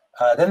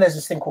there's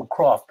this thing called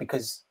craft,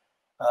 because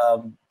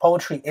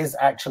poetry is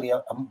actually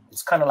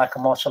it's kind of like a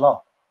martial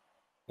art.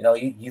 You know,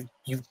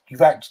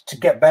 you've actually, to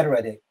get better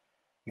at it,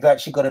 you've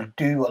actually got to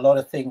do a lot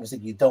of things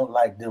that you don't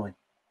like doing.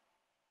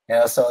 You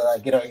know, so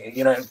like, you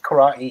know, in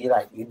karate,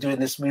 like you're doing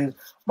this move,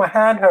 my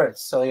hand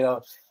hurts. So, you know,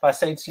 if I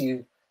say to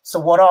you, so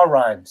what are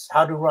rhymes?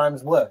 How do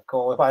rhymes work?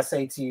 Or if I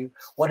say to you,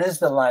 what is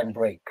the line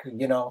break?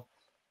 You know,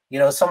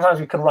 sometimes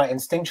we can write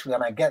instinctually,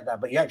 and I get that,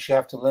 but you actually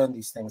have to learn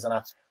these things. And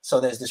so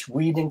there's this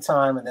reading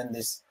time, and then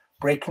this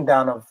breaking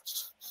down of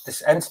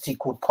this entity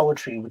called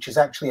poetry, which is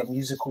actually a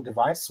musical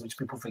device, which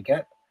people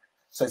forget.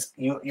 So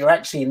you're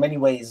actually in many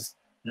ways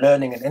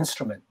learning an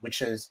instrument,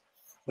 which is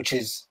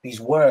these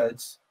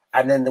words,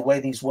 and then the way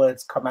these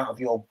words come out of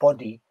your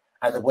body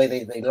and the way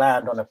they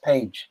land on a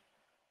page.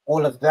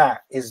 All of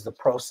that is the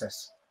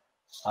process.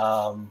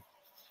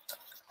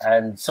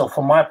 And so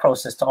for my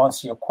process, to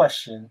answer your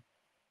question,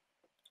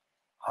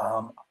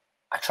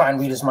 I try and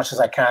read as much as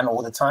I can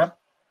all the time.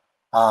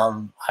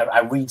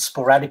 I read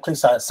sporadically,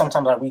 so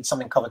sometimes I read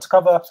something cover to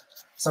cover.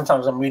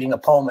 Sometimes I'm reading a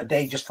poem a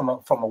day just from a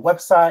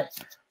website.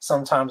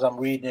 Sometimes I'm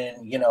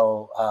reading,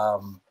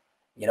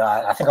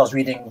 I think I was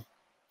reading,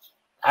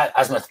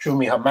 Asmaa threw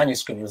me her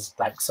manuscript. It was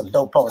like some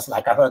dope poems.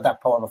 Like I've heard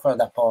that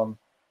poem.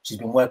 She's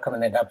been working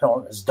on it. That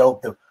poem is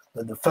dope.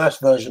 The first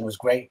version was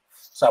great.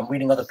 So I'm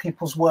reading other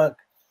people's work.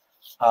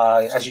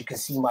 As you can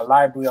see in my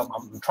library,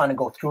 I'm trying to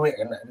go through it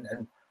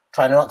and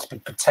trying not to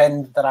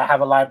pretend that I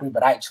have a library,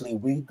 but actually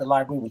read the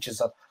library, which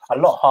is a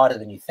lot harder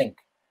than you think.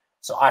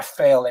 So I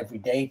fail every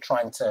day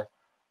trying to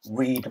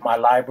read my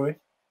library.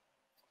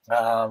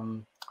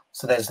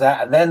 So there's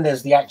that. And then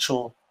there's the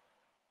actual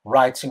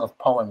writing of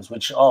poems,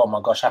 which, oh my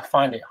gosh, I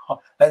find it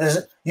hard.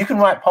 You can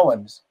write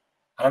poems,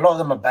 and a lot of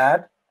them are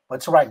bad,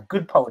 but to write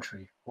good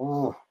poetry,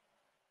 ooh,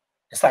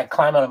 it's like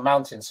climbing a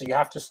mountain. So you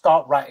have to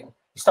start writing.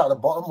 You start at the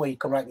bottom where you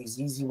can write these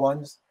easy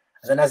ones,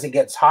 and then as it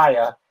gets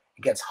higher,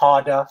 it gets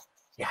harder.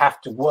 You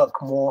have to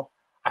work more.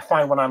 I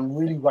find when I'm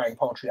really writing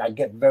poetry, I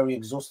get very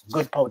exhausted.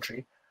 Good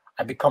poetry,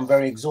 I become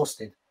very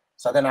exhausted.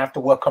 So then I have to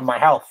work on my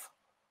health,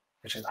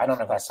 which is, I don't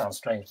know if that sounds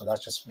strange, but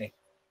that's just me.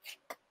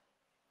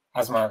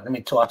 Asmaa,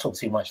 I talk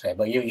too much there,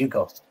 but you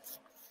go.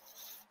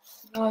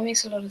 No, it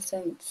makes a lot of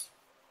sense.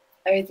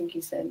 Everything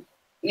you said.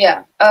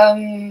 Yeah,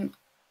 I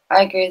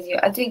agree with you.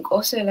 I think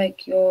also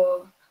like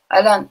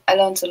I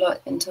learned a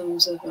lot in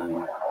terms of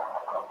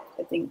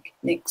I think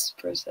Nick's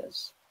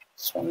process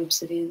from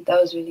Obsidian.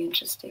 That was really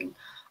interesting.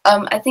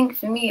 I think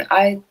for me,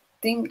 I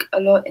think a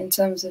lot in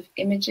terms of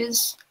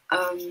images.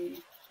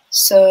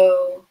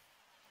 So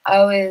I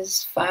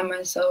always find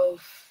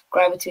myself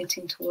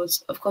gravitating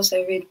towards, of course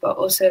I read, but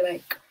also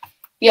like,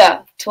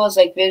 yeah, towards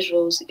like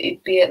visuals,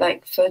 be it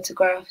like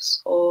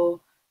photographs or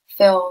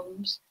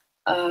films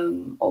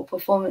or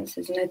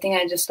performances. And I think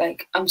I just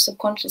like, I'm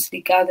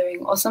subconsciously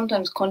gathering or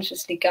sometimes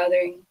consciously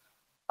gathering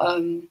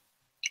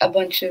a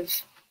bunch of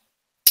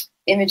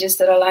images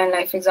that align.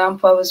 Like, for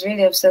example, I was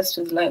really obsessed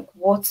with like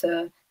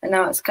water, and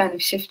now it's kind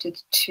of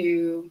shifted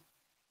to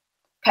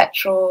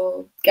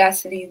petrol,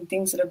 gasoline,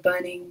 things that are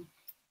burning.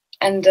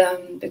 And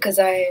because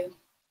I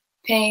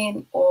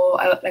paint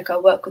or I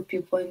work with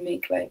people and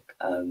make like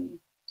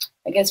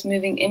I guess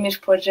moving image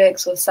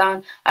projects or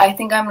sound, I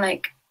think I'm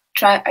like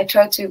I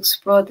try to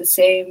explore the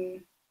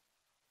same,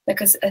 like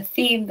a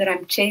theme that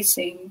I'm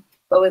chasing,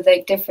 but with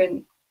like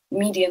different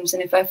mediums.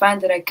 And if I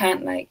find that I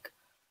can't like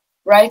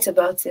write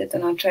about it,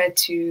 then I'll try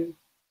to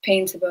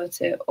paint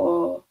about it,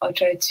 or I'll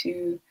try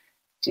to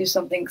do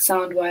something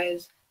sound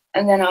wise,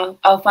 and then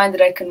I'll find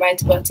that I can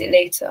write about it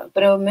later.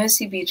 But it will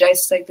mostly be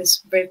just like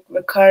this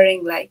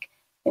recurring, like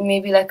it may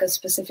be like a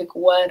specific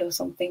word or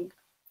something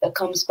that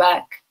comes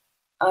back.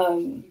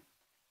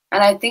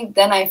 And I think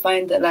then I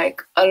find that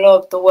like a lot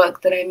of the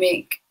work that I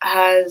make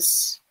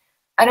has,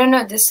 I don't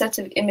know, this set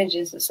of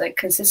images is like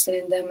consistent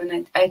in them,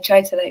 and I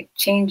try to like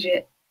change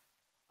it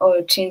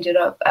or change it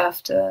up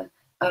after.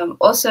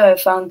 Also, I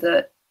found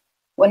that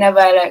whenever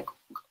I like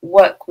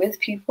work with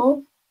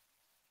people,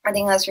 I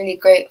think that's really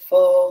great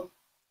for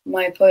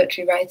my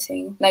poetry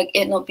writing, like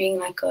it not being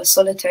like a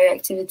solitary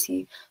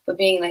activity, but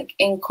being like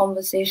in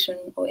conversation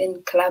or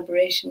in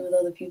collaboration with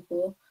other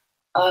people.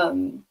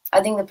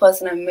 I think the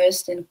person I'm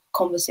most in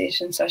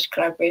conversation /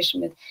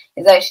 collaboration with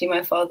is actually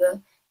my father,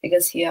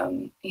 because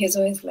he's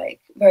always like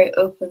very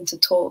open to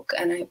talk,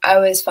 and I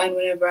always find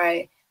whenever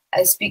I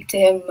speak to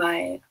him,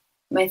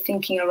 my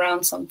thinking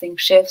around something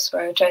shifts,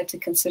 where I try to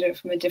consider it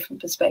from a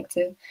different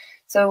perspective.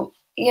 So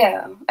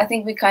yeah, I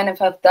think we kind of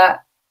have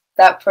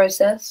that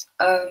process.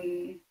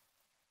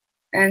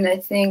 And I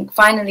think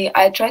finally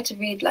I try to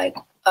read like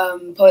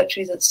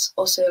poetry that's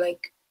also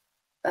like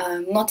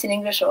not in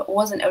English, or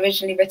wasn't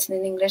originally written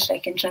in English,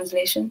 like in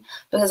translation,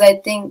 because I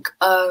think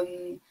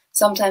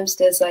sometimes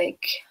there's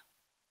like,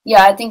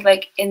 yeah, I think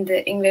like in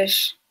the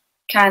English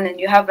canon,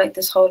 you have like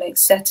this whole like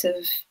set of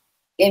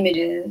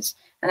images.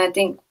 And I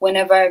think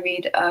whenever I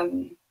read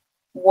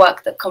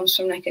work that comes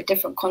from like a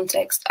different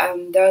context,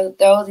 there are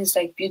all these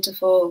like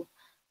beautiful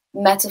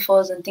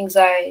metaphors and things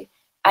I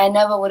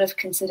never would have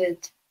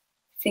considered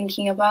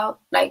thinking about.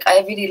 Like, I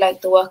really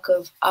like the work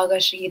of Agha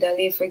Shahid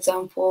Ali, for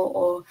example,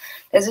 or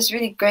there's this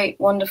really great,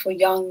 wonderful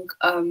young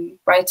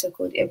writer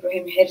called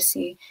Ibrahim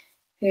Hirsi,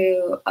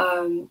 who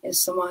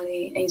is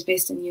Somali and he's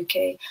based in the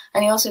UK.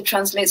 And he also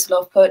translates a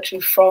lot of poetry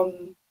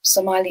from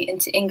Somali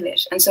into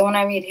English. And so when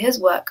I read his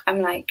work,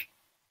 I'm like,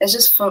 it's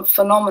just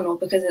phenomenal,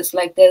 because it's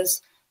like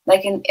there's,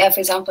 like in, for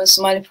example, in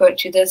Somali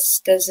poetry,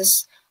 there's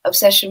this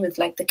obsession with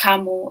like the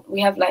camel.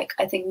 We have like,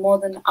 I think, more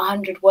than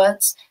 100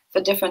 words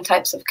for different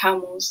types of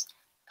camels.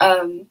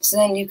 So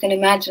then you can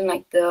imagine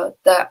like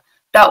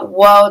that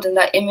world and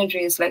that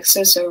imagery is like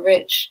so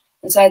rich.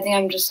 And so I think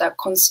I'm just like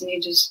constantly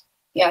just,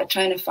 yeah,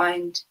 trying to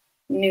find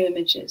new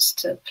images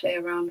to play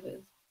around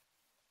with.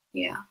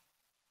 Yeah.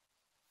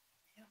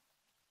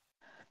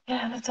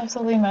 Yeah, that's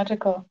absolutely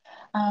magical.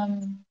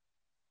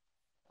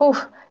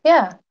 Oh,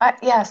 yeah.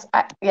 Yes.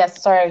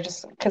 Sorry, I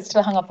just cause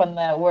still hung up on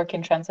the work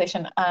in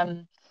translation.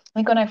 I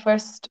think when I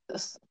first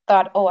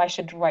thought, oh, I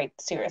should write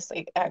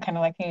seriously, kind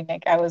of like you,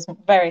 Nick, I was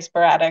very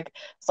sporadic.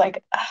 It's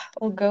like,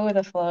 we'll go with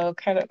the flow,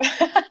 kind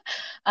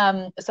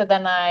of. So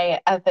then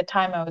at the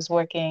time, I was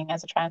working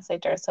as a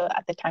translator. So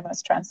at the time, I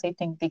was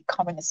translating the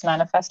Communist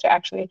Manifesto,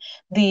 actually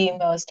the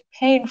most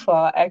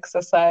painful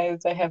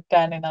exercise I have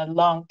done in a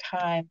long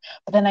time.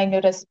 But then I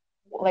noticed,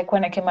 like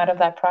when I came out of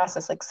that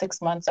process, like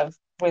 6 months of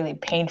really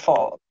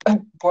painful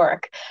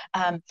work,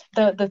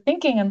 the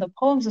thinking in the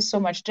poems is so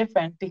much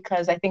different,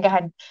 because I think I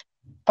had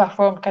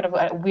performed kind of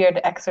a weird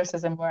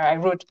exorcism where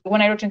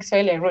when I wrote in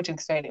Kiswahili, I wrote in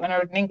Kiswahili. When I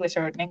wrote in English,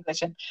 I wrote in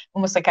English. And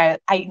almost like I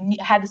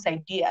had this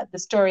idea, the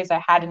stories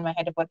I had in my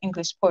head of what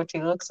English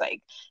poetry looks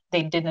like,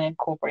 they didn't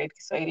incorporate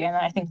Kiswahili. And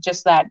I think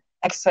just that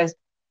exercise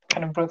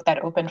kind of broke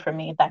that open for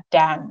me. That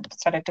dam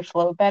started to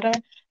flow better.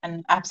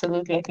 And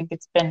absolutely, I think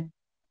it's been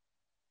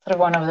sort of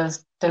one of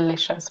those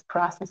delicious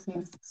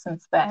processes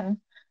since then.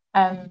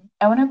 I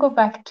want to go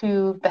back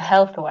to the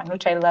health one,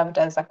 which I loved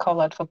as a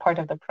call out for part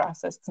of the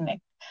process,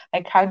 Nick.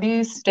 Like, how do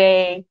you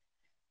stay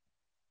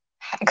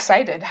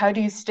excited? How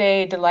do you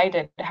stay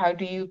delighted? How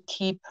do you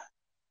keep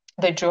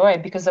the joy?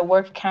 Because the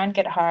work can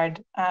get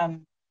hard,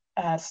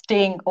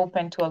 staying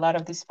open to a lot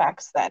of these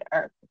facts that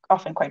are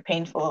often quite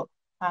painful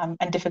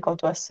and difficult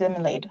to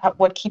assimilate.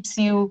 What keeps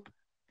you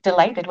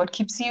delighted? What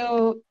keeps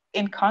you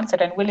in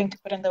concert and willing to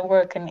put in the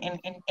work in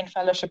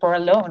fellowship or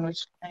alone,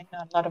 which I know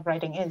a lot of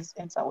writing is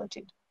in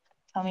solitude?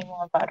 Tell me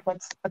more about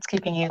what's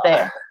keeping you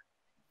there.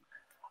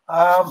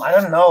 I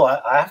don't know.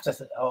 I have to,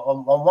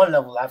 on one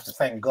level, I have to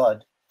thank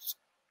God.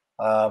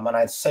 And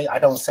I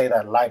don't say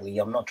that lightly.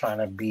 I'm not trying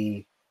to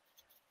be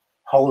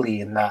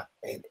holy in that.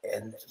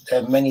 And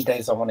there are many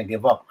days I want to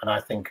give up. And I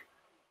think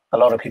a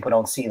lot of people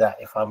don't see that,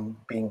 if I'm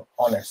being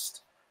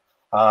honest.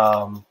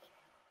 I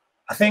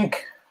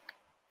think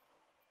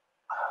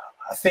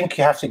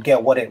you have to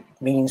get what it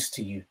means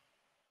to you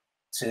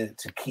to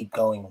keep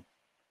going.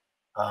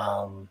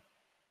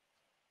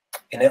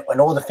 And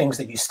all the things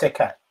that you stick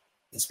at,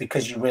 it's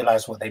because you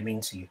realize what they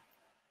mean to you.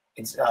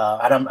 It's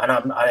I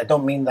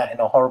don't mean that in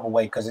a horrible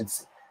way, because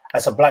it's,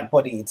 as a black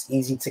body, it's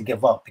easy to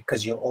give up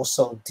because you're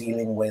also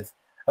dealing with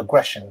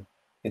aggression.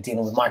 You're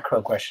dealing with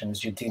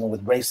microaggressions. You're dealing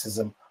with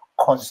racism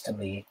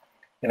constantly.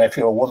 You know, if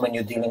you're a woman,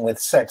 you're dealing with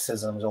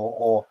sexism,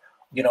 or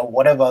you know,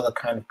 whatever other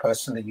kind of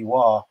person that you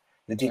are,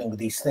 you're dealing with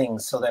these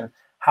things. So then,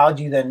 how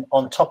do you then,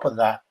 on top of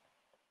that,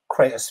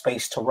 create a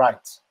space to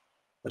write,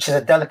 which is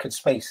a delicate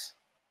space,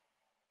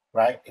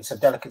 right? It's a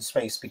delicate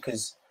space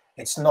because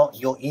it's not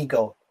your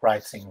ego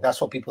writing. That's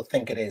what people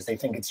think it is. They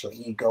think it's your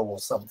ego or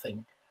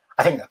something.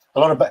 I think a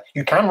lot of,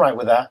 you can write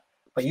with that,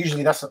 but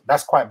usually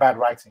that's quite bad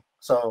writing.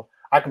 So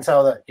I can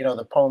tell that, you know,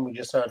 the poem we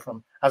just heard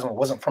from Asmaa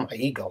wasn't from her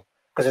ego,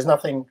 because there's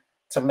nothing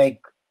to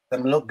make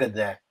them look good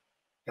there.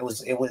 It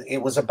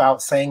was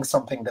about saying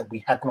something that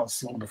we had not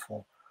seen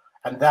before,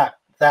 and that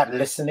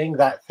listening,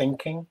 that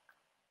thinking,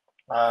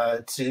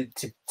 to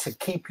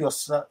keep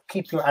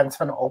your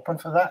antenna open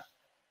for that.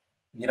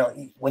 You know,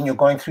 when you're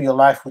going through your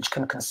life, which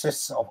can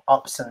consist of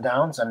ups and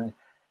downs, and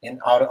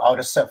I would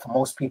have said for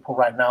most people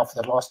right now,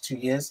 for the last 2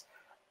 years,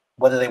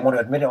 whether they want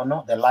to admit it or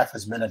not, their life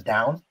has been a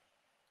down.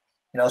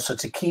 You know, so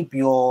to keep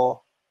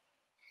your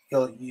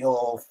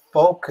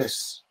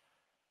focus,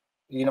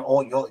 you know,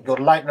 or your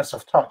lightness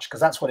of touch,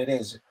 because that's what it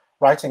is.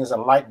 Writing is a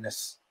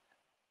lightness,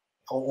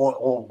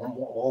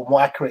 or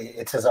more accurate,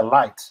 it is a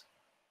light.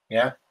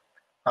 Yeah.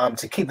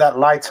 To keep that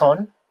light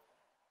on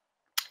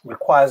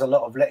requires a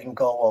lot of letting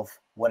go of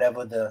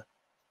whatever the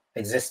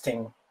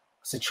existing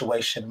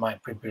situation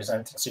might be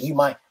presented. So you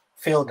might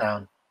feel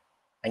down,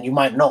 and you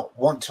might not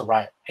want to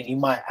write, and you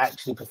might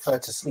actually prefer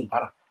to sleep.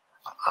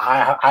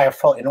 I have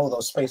felt in all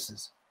those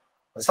spaces,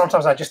 but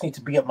sometimes I just need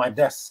to be at my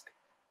desk,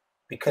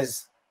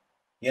 because,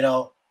 you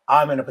know,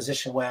 I'm in a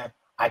position where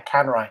I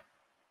can write.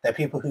 There are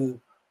people who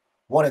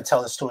want to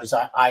tell the stories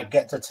I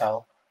get to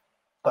tell,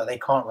 but they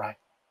can't write,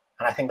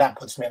 and I think that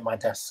puts me at my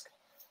desk.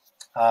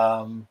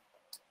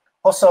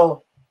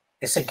 Also,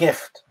 it's a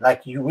gift.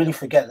 Like, you really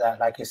forget that.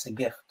 Like, it's a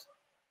gift,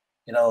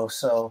 you know.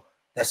 So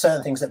there's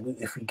certain things that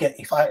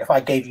if I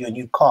gave you a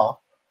new car,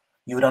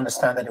 you would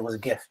understand that it was a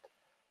gift.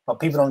 But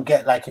people don't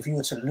get, like, if you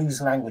were to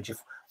lose language, if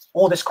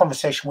all this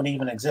conversation wouldn't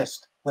even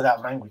exist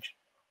without language.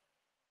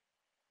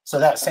 So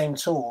that same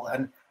tool,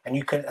 and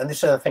you can, and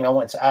this other thing I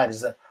wanted to add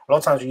is that a lot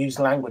of times we use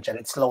language at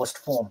its lowest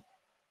form.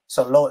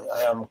 So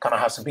can I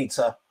have some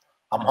pizza?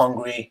 I'm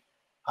hungry.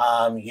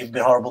 You've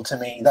been horrible to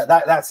me.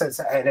 That's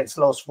at its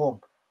lowest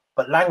form.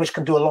 But language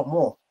can do a lot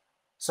more.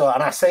 So,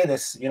 and I say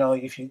this, you know,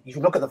 if you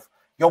look at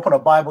you open a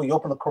Bible, you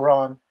open the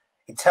Quran,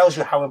 it tells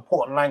you how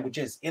important language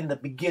is. In the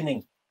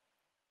beginning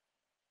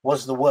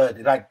was the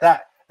word. Like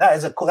that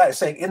is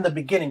saying in the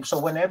beginning. So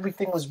when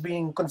everything was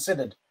being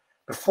considered,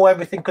 before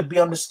everything could be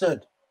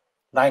understood,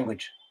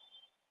 language.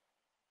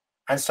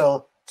 And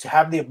so to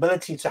have the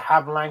ability to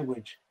have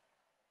language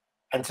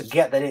and to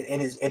get that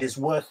it is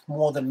worth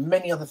more than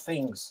many other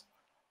things,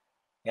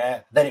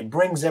 yeah, that it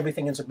brings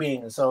everything into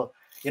being. And so,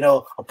 you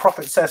know, a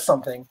prophet says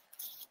something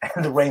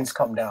and the rains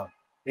come down.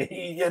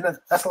 You know,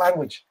 that's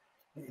language.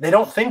 They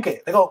don't think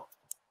it. They go,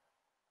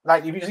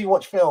 like, if you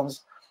watch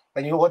films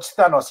and you watch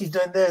Thanos, he's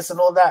doing this and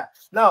all that.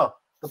 No,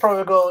 the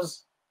prophet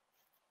goes,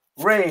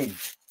 rain,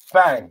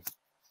 bang,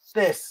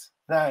 this,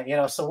 that, you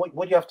know. So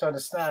what you have to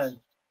understand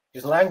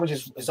is language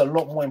is a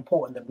lot more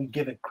important than we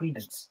give it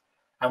credence.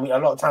 And a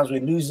lot of times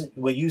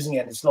we're using it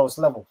at its lowest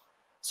level.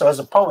 So as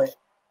a poet,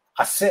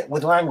 I sit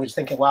with language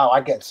thinking, wow,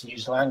 I get to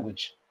use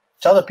language.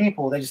 To other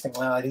people, they just think,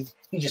 wow, he's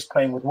just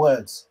playing with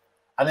words.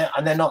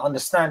 And they're not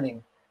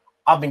understanding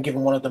I've been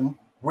given one of the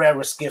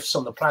rarest gifts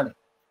on the planet.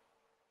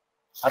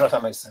 I don't know if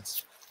that makes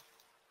sense.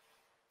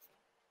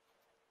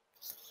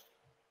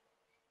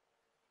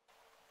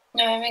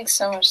 No, it makes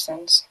so much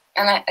sense.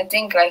 And I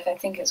think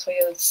it's what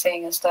you're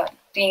saying is that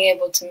being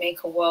able to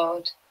make a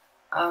world,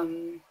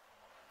 being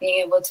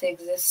able to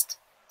exist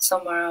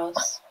somewhere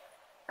else.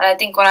 And I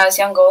think when I was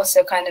younger,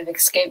 also kind of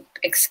escape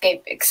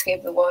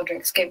the world or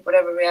escape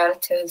whatever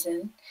reality I was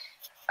in.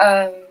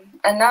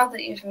 And now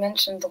that you've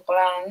mentioned the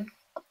Quran,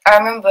 I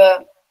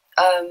remember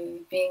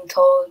being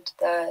told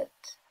that,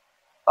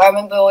 or I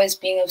remember always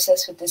being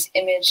obsessed with this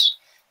image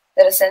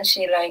that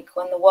essentially, like,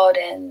 when the world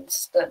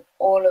ends, that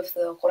all of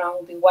the Quran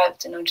will be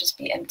wiped and it'll just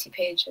be empty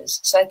pages.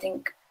 So I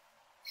think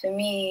for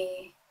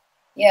me,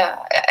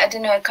 yeah, I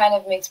don't know, it kind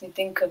of makes me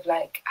think of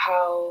like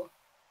how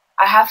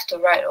I have to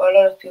write, or a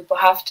lot of people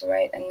have to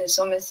write, and there's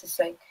almost this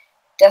like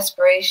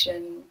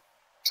desperation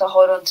to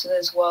hold on to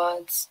those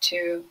words,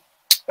 to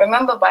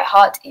remember by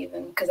heart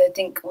even, because I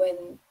think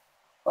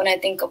when I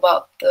think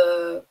about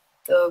the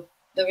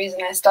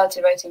reason I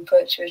started writing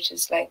poetry, which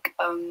is like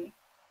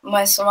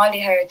my Somali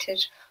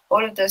heritage,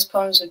 all of those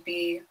poems would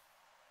be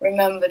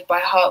remembered by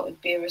heart,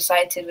 would be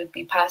recited, would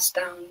be passed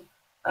down.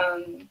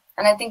 And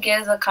I think it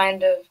is a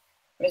kind of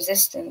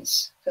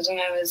resistance, because when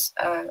I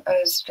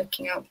was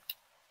looking up,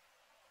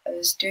 I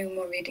was doing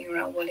more reading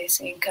around Wale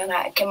Soyinka, and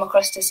I came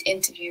across this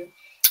interview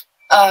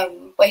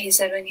where he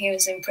said when he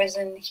was in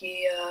prison,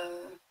 he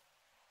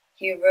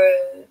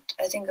wrote,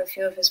 I think, a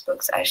few of his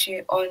books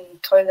actually on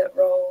toilet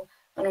roll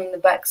and on the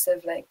backs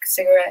of like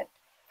cigarette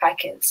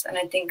packets. And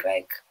I think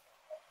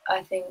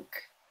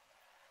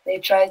they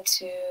tried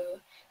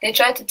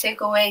to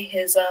take away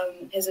his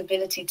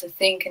ability to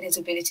think and his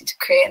ability to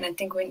create. And I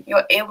think when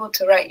you're able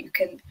to write,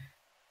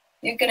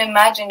 you can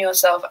imagine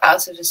yourself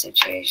out of a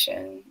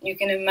situation. You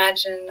can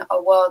imagine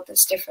a world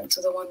that's different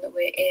to the one that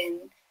we're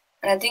in.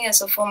 And I think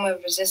it's a form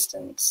of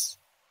resistance.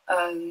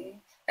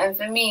 And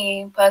for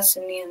me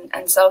personally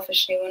and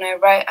selfishly, when I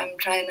write, I'm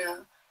trying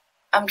to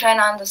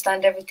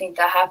understand everything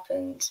that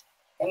happened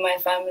in my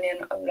family,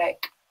 and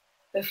like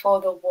before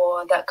the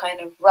war, that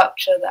kind of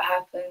rupture that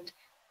happened.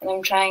 And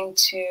I'm trying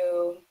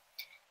to,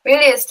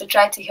 really, it's to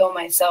try to heal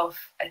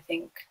myself, I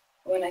think,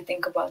 when I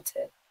think about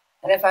it.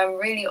 And if I'm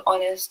really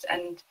honest,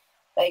 and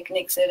like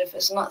Nick said, if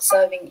it's not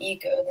serving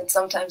ego, then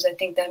sometimes I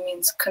think that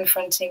means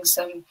confronting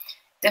some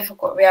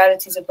difficult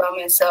realities about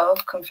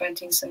myself,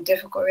 confronting some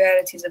difficult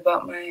realities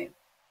about my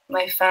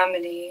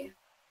family.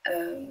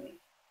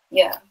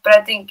 Yeah, but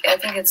I think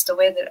it's the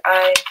way that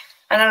I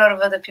and a lot of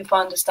other people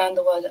understand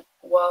the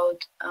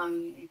world,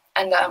 and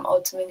that I'm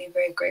ultimately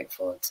very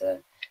grateful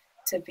to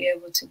be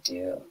able to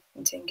do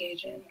and to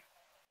engage in.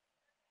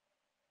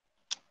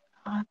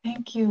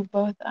 Thank you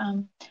both.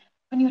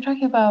 When you were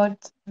talking about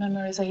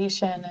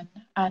memorization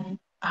and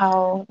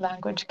how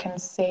language can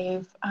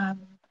save,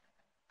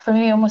 for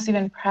me, almost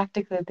even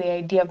practically, the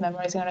idea of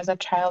memorizing. When I was a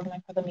child,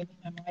 my father made me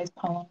memorize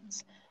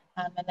poems.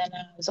 And then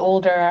I was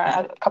older,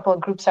 a couple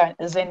of groups I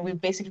was in, we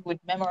basically would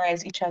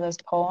memorize each other's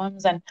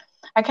poems. And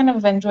I kind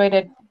of enjoyed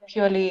it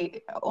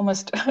purely,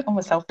 almost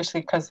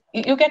selfishly, because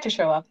you get to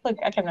show up. Look,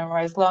 I can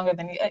memorize longer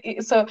than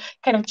you. So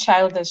kind of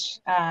childish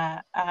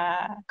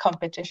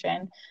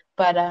competition.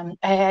 But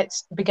I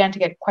began to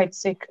get quite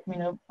sick,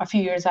 a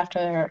few years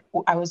after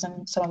I was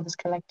in some of these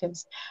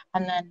collectives.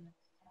 And then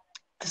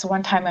this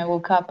one time I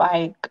woke up,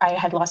 I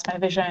had lost my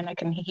vision, I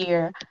can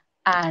hear,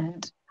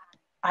 and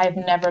I've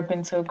never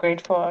been so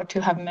grateful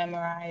to have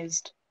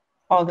memorized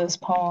all those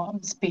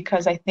poems,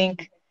 because I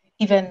think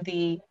even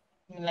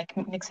like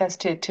Nick says,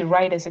 to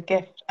write is a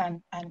gift,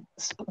 and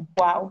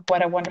wow,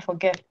 what a wonderful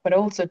gift, but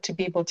also to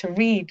be able to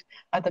read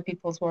other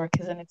people's work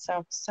is in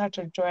itself such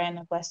a joy and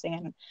a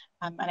blessing.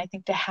 And I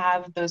think to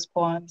have those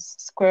poems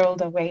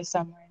squirreled away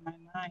somewhere in my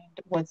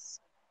mind was,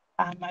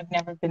 I've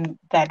never been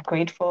that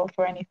grateful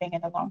for anything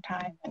in a long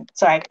time. And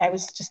so I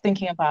was just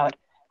thinking about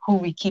who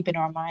we keep in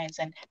our minds,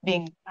 and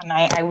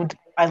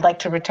I'd like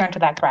to return to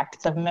that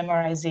practice of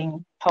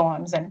memorizing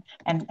poems and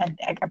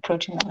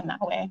approaching them in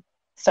that way.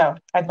 So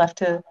I'd love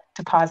to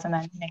pause, and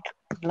then Nick,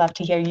 I'd love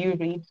to hear you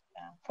read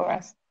for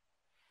us.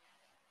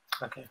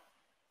 Okay.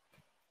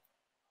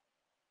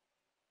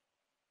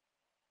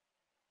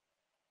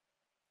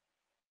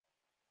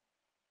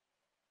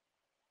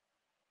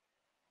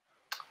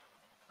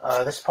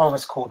 This poem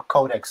is called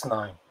Codex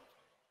 9.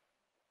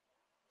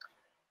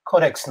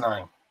 Codex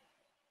 9,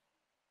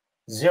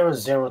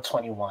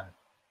 0021.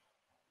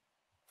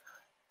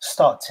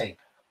 Start tape.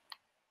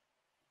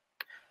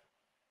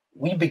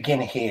 We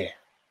begin here,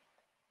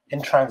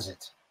 in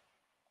transit.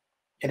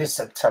 It is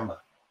September,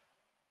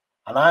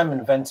 and I am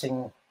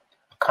inventing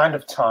a kind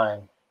of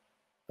time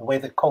the way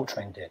that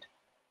Coltrane did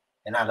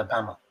in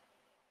Alabama.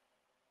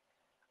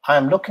 I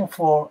am looking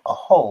for a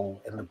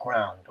hole in the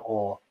ground,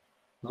 or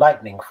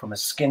lightning from a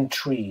skinned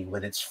tree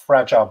with its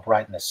fragile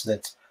brightness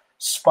that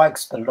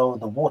spikes below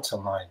the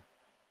waterline,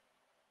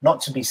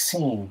 not to be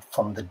seen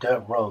from the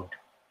dirt road.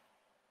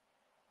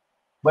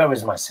 Where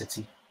is my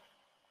city,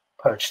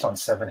 perched on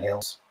 7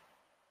 hills?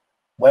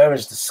 Where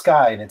is the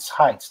sky in its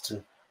height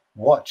to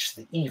watch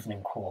the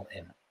evening crawl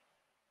in?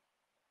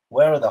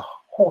 Where are the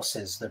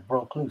horses that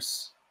broke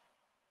loose?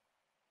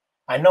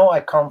 I know I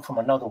come from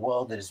another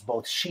world that is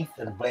both sheath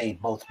and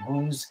blade, both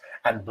bruise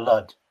and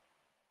blood.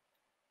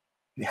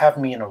 You have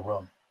me in a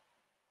room.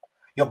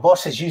 Your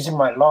boss is using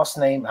my last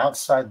name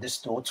outside this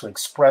door to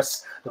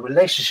express the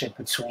relationship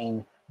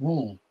between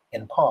me,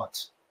 in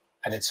part,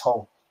 and its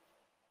whole.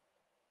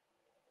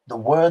 The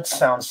word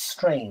sounds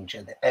strange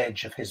at the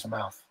edge of his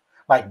mouth,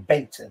 like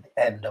bait at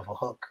the end of a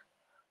hook.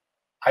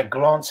 I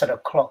glance at a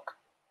clock.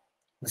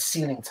 The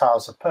ceiling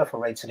tiles are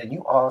perforated, and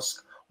you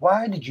ask,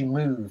 why did you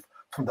move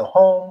from the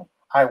home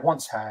I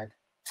once had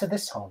to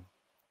this home?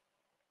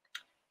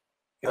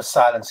 Your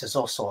silence is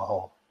also a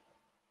hole.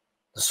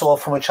 The soil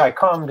from which I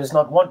come does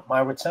not want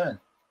my return.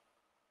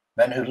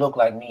 Men who look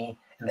like me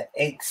in the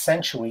 8th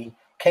century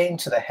came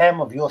to the hem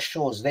of your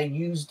shores. They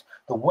used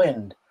the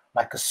wind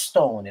like a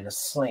stone in a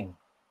sling.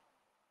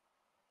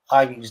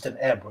 I used an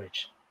air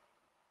bridge.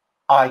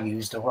 I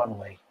used a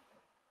runway.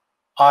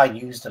 I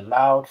used a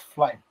loud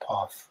flight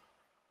path.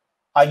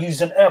 I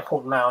used an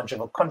airport lounge of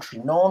a country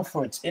known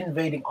for its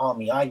invading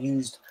army. I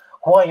used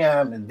who I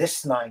am in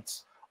this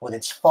night with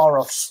its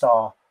far-off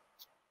star.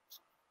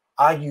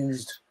 I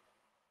used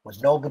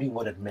what nobody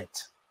would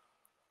admit.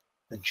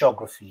 The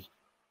geography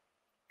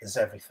is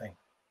everything.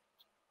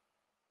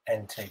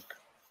 End tape.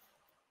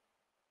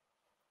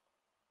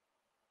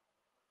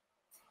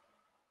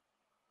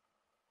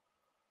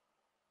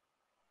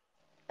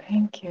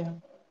 Thank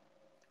you.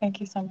 Thank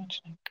you so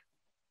much, Nick.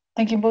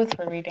 Thank you both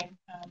for reading.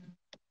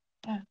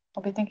 Yeah,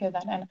 I'll be thinking of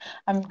that. And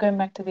I'm going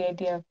back to the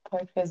idea of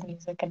poetry as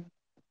music. And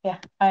yeah,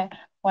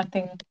 one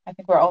thing I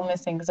think we're all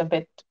missing is a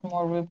bit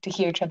more room to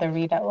hear each other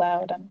read out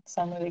loud. And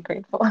so I'm really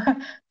grateful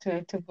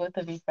to both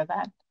of you for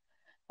that.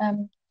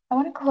 I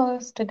want to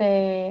close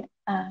today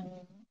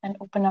and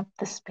open up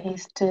the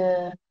space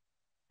to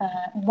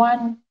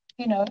one,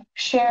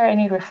 share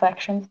any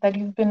reflections that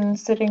you've been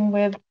sitting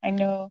with. I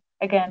know,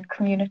 again,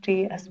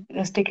 community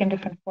has taken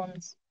different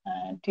forms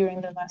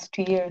during the last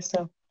 2 years.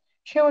 So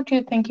share what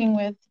you're thinking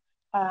with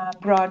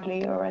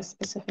broadly or as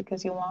specific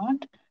as you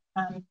want.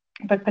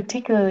 But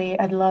particularly,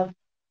 I'd love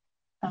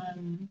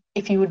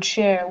if you would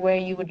share where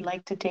you would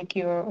like to take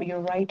your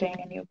writing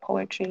and your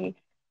poetry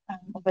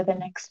over the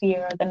next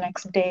year, the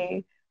next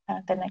day,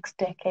 the next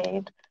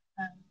decade.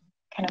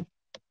 Kind of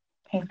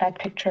paint that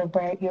picture of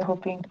where you're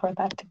hoping for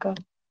that to go.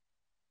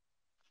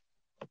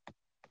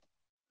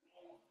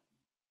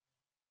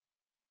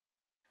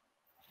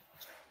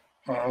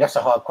 That's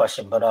a hard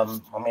question, but I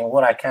mean,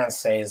 what I can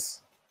say is,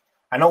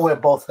 I know we're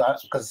both,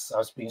 because I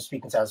was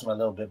speaking to Asmaa a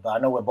little bit, but I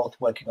know we're both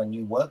working on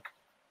new work.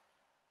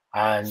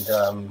 And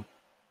I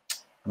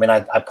mean,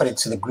 I put it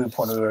to the group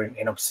when we were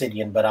in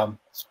Obsidian, but I'm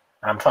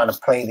trying to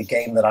play the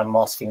game that I'm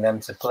asking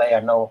them to play. I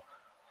know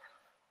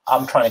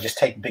I'm trying to just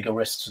take bigger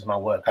risks with my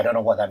work. I don't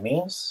know what that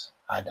means.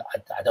 I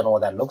don't know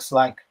what that looks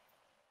like.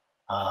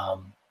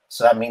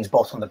 So that means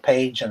both on the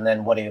page and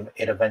then what it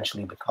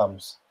eventually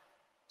becomes.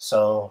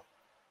 So,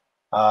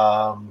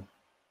 and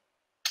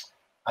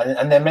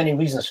there are many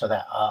reasons for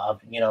that.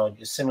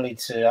 Similarly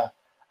to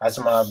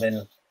Asmaa, I've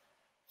been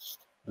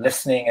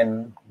listening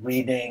and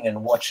reading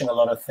and watching a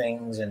lot of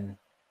things and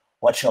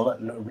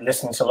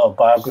listening to a lot of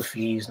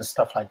biographies and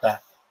stuff like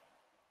that.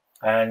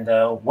 And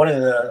one of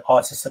the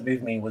artists that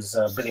moved me was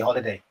Billie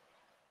Holiday.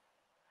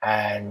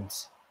 And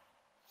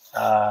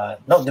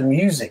not the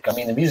music. I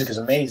mean, the music is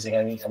amazing.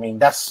 I mean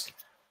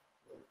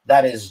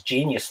that is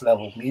genius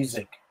level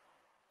music.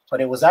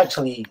 but it was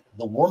actually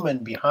the woman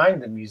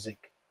behind the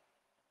music.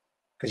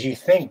 Because you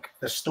think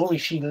the story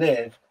she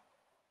lived,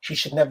 she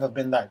should never have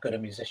been that good a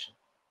musician.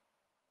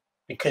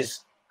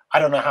 Because I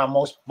don't know how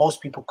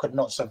most people could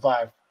not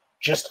survive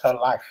just her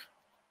life.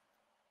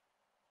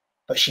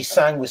 But she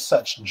sang with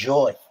such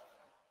joy.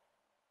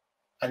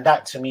 And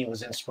that to me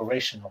was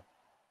inspirational.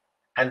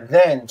 And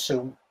then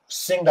to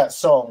sing that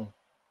song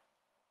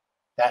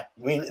that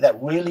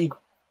really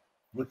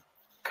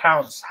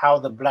recounts how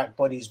the black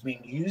body is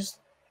being used,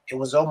 it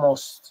was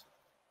almost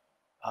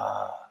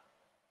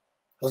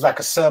it was like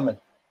a sermon.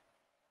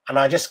 And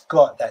I just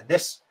got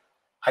that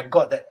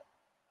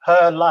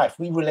her life,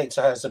 we relate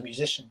to her as a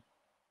musician,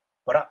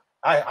 but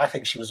I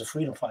think she was a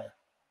freedom fighter.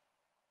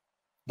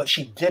 But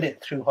she did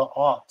it through her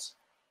art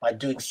by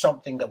doing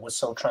something that was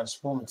so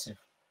transformative.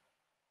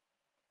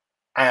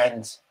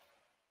 And,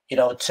 you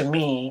know, to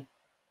me,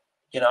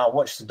 you know, I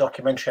watched the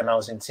documentary and I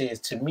was in tears.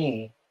 To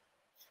me,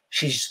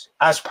 she's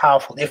as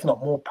powerful, if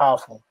not more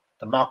powerful,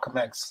 than Malcolm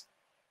X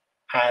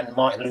and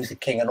Martin Luther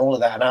King and all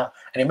of that.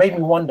 And it made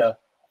me wonder,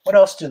 what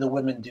else do the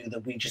women do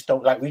that we just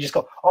don't like? We just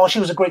go, oh, she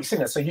was a great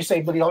singer. So you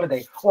say Billie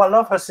Holiday, oh, I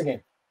love her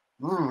singing.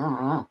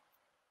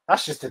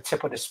 That's just the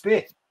tip of the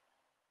spear.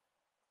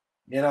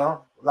 You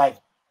know, like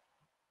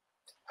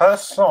her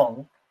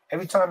song,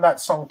 every time that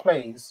song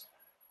plays,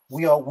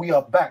 we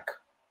are back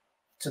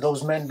to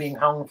those men being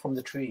hung from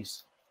the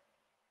trees.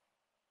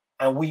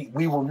 And we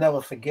will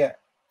never forget.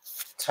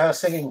 It's her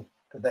singing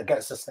that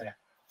gets us there.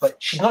 But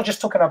she's not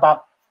just talking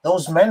about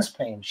those men's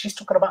pain. She's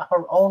talking about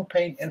her own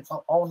pain in her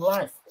own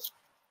life.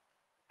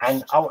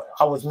 And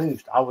I was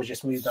moved. I was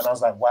just moved. And I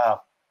was like,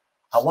 wow,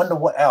 I wonder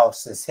what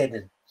else is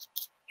hidden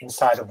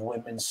inside of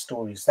women's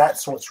stories.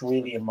 That's what's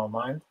really in my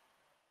mind.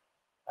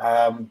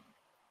 I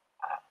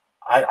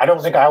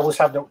don't think I always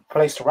have the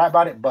place to write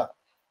about it, but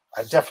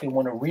I definitely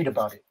want to read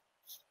about it.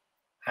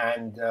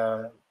 And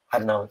I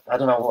don't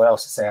know what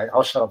else to say.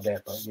 I'll shut up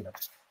there, but you know.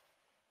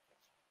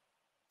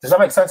 Does that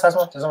make sense,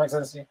 Asmaa? Does that make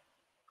sense to you?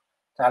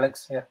 To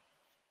Alex, yeah.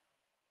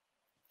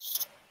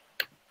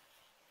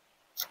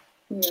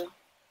 Yeah,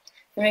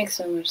 it makes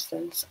so much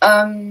sense.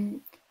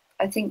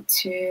 I think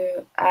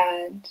to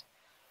add,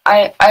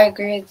 I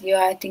agree with you.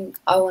 I think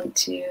I want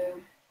to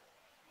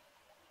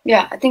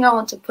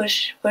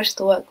push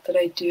the work that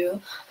I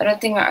do. I don't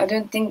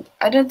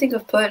think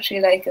of poetry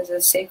like as a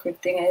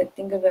sacred thing. I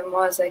think of it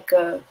more as like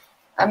a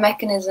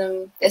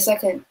mechanism. It's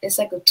like a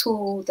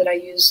tool that I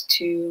use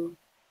to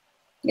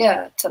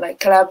like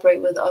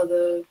collaborate with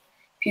other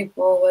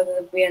people,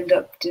 whether we end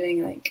up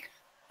doing like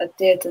a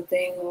theater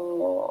thing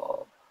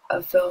or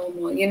a film,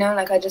 or you know,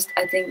 like I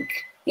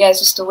think it's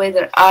just the way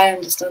that I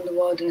understand the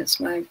world, and it's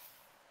my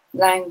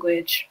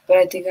language. But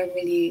I think I'm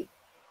really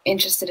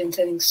interested in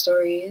telling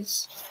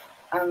stories,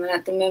 and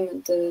at the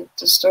moment the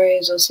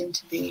stories all seem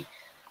to be,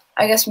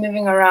 I guess,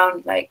 moving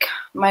around like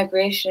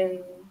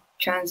migration,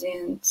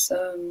 transience,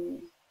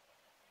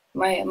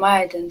 my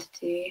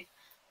identity,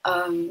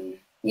 and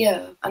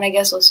I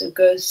guess also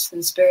ghosts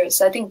and spirits.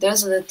 I think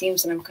those are the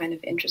themes that I'm kind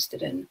of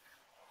interested in.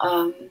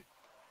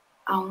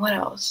 What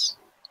else?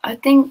 I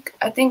think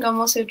I'm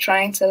also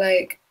trying to,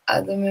 like,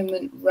 at the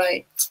moment,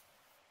 write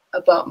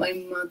about my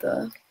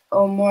mother,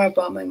 or more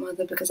about my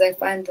mother, because I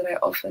find that I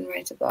often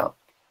write about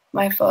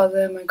my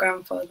father, my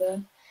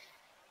grandfather,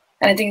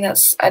 and I think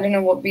that's, I don't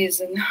know what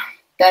reason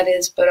that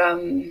is, but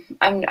I'm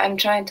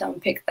trying to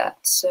unpick that.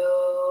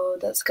 So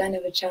that's kind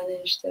of a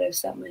challenge that I've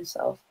set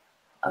myself.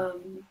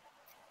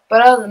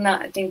 But other than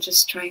that, I think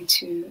just trying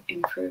to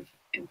improve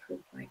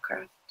my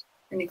craft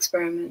and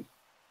experiment.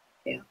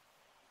 Yeah.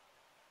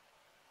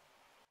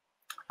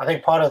 I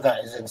think part of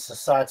that is in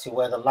society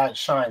where the light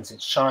shines.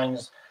 It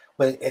shines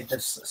where the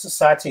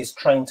society is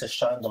trained to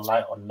shine the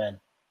light on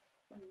men.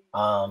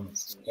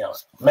 You know,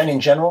 men in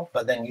general,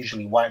 but then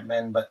usually white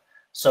men. But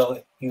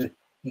so you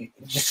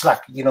just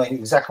like, you know,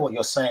 exactly what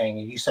you're saying.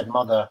 You said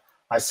mother,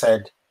 I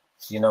said,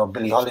 you know,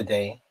 Billie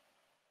Holiday.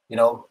 You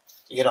know,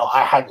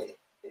 I had.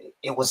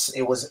 It was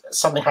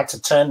something had to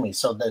turn me.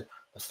 So the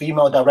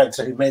female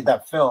director who made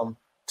that film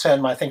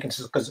turned my thinking,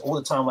 because all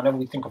the time, whenever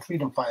we think of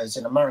freedom fighters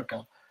in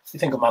America, we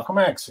think of Malcolm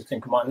X, we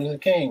think of Martin Luther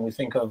King, we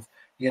think of,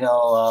 you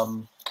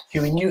know,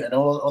 Huey Newton,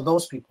 all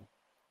those people.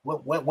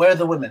 Where are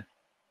the women?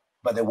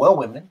 But there were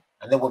women,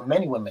 and there were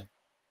many women.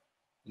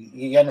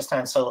 You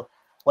understand? So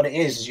what it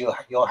is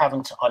you're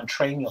having to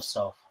untrain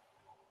yourself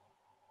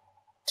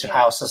to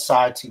how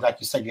society,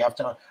 like you said, you have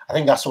to. I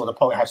think that's what the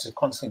poet has to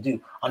constantly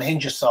do: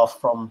 unhinge yourself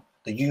from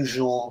the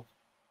usual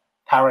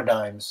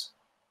paradigms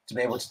to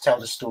be able to tell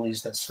the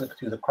stories that slip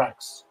through the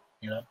cracks,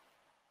 you know?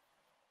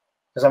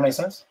 Does that make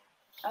sense?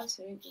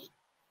 Absolutely.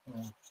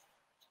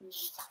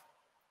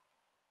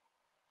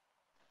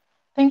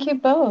 Thank you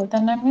both.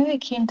 And I'm really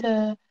keen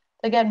to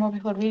get more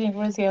people reading.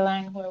 Rosie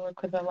Lang, who I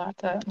work with a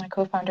lot, my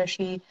co-founder,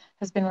 she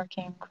has been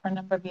working for a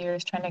number of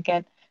years trying to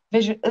get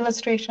visual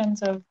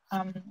illustrations of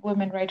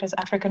women writers,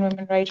 African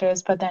women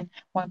writers, but then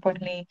more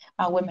importantly,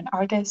 women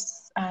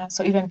artists.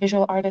 So even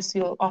visual artists,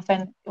 you'll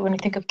often, when you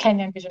think of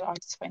Kenyan visual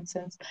artists, for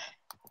instance,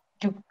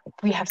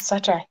 we have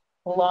such a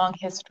long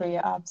history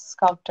of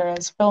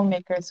sculptors,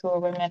 filmmakers who are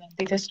women, and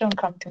they just don't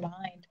come to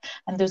mind.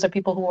 And those are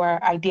people who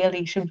are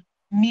ideally should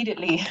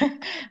immediately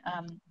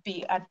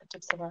be at the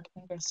tips of our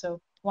fingers. So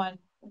one,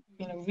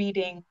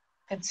 reading,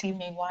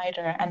 conceiving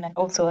wider, and then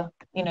also,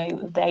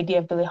 the idea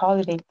of Billie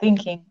Holiday,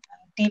 thinking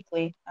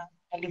deeply,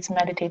 at least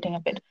meditating a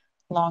bit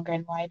longer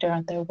and wider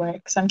on their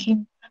work. So I'm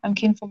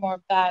keen for more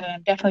of that, and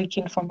I'm definitely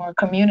keen for more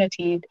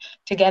community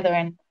together,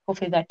 and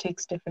hopefully that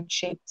takes different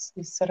shapes,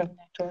 these sort of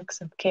networks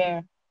of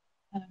care.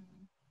 Um,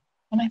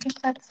 and I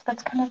think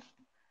that's kind of,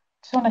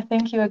 just want to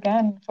thank you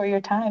again for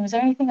your time. Is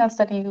there anything else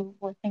that you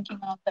were thinking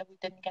of that we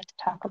didn't get to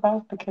talk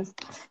about? Because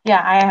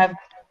yeah,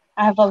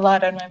 I have a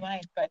lot on my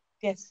mind, but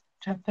yes,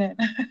 jump in.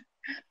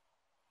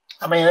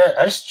 I mean,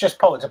 just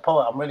poet to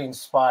poet. I'm really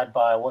inspired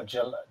by what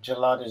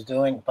Jalad is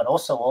doing, but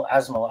also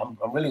Asmaa.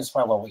 I'm really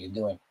inspired by what you're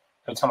doing.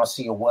 Every time I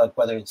see your work,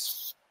 whether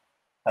it's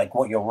like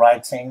what you're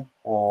writing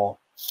or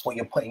what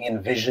you're putting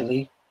in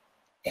visually,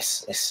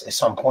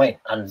 it's on point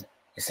and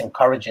it's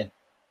encouraging.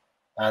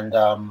 And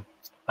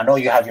I know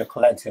you have your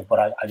collective, but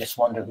I just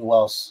wonder who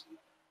else.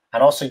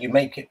 And also, you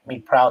make me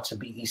proud to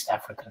be East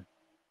African.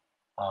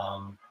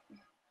 And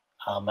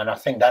I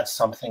think that's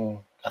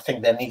something. I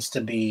think there needs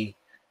to be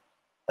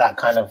that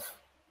kind of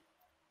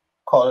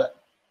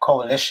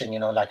coalition.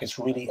 Like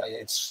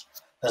there's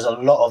a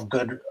lot of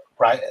good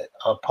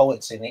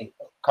poets in it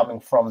coming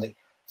from the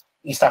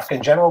East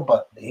African general,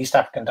 but the East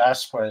African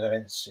diaspora.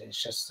 It's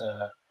just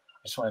I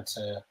just wanted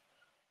to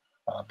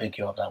big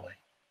you up that way.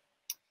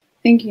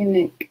 Thank you,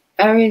 Nick.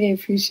 I really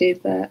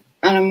appreciate that,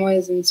 and I'm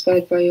always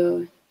inspired by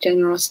your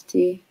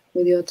generosity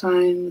with your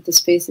time, with the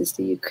spaces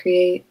that you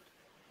create.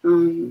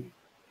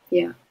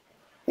 Yeah,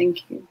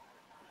 thank you.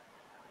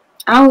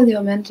 And with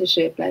your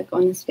mentorship, like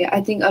honestly,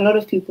 I think a lot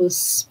of people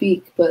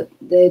speak, but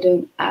they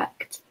don't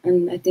act.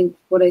 And I think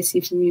what I see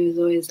from you is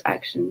always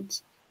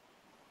actions.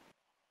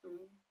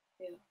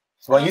 Yeah.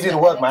 Well, you do the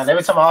work, man.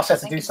 Every time I ask her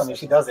to do something,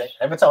 she does it.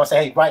 Every time I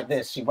say, hey, write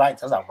this, she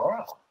writes. I was like,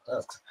 wow.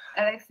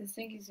 Alexis,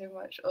 thank you so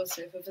much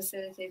also for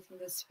facilitating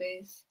this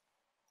space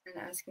and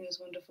asking those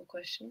wonderful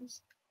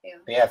questions.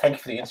 Yeah, thank you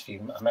for the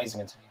interview.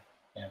 Amazing interview.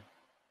 Yeah.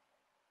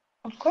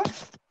 Of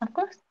course.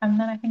 And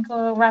then I think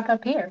we'll wrap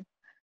up here.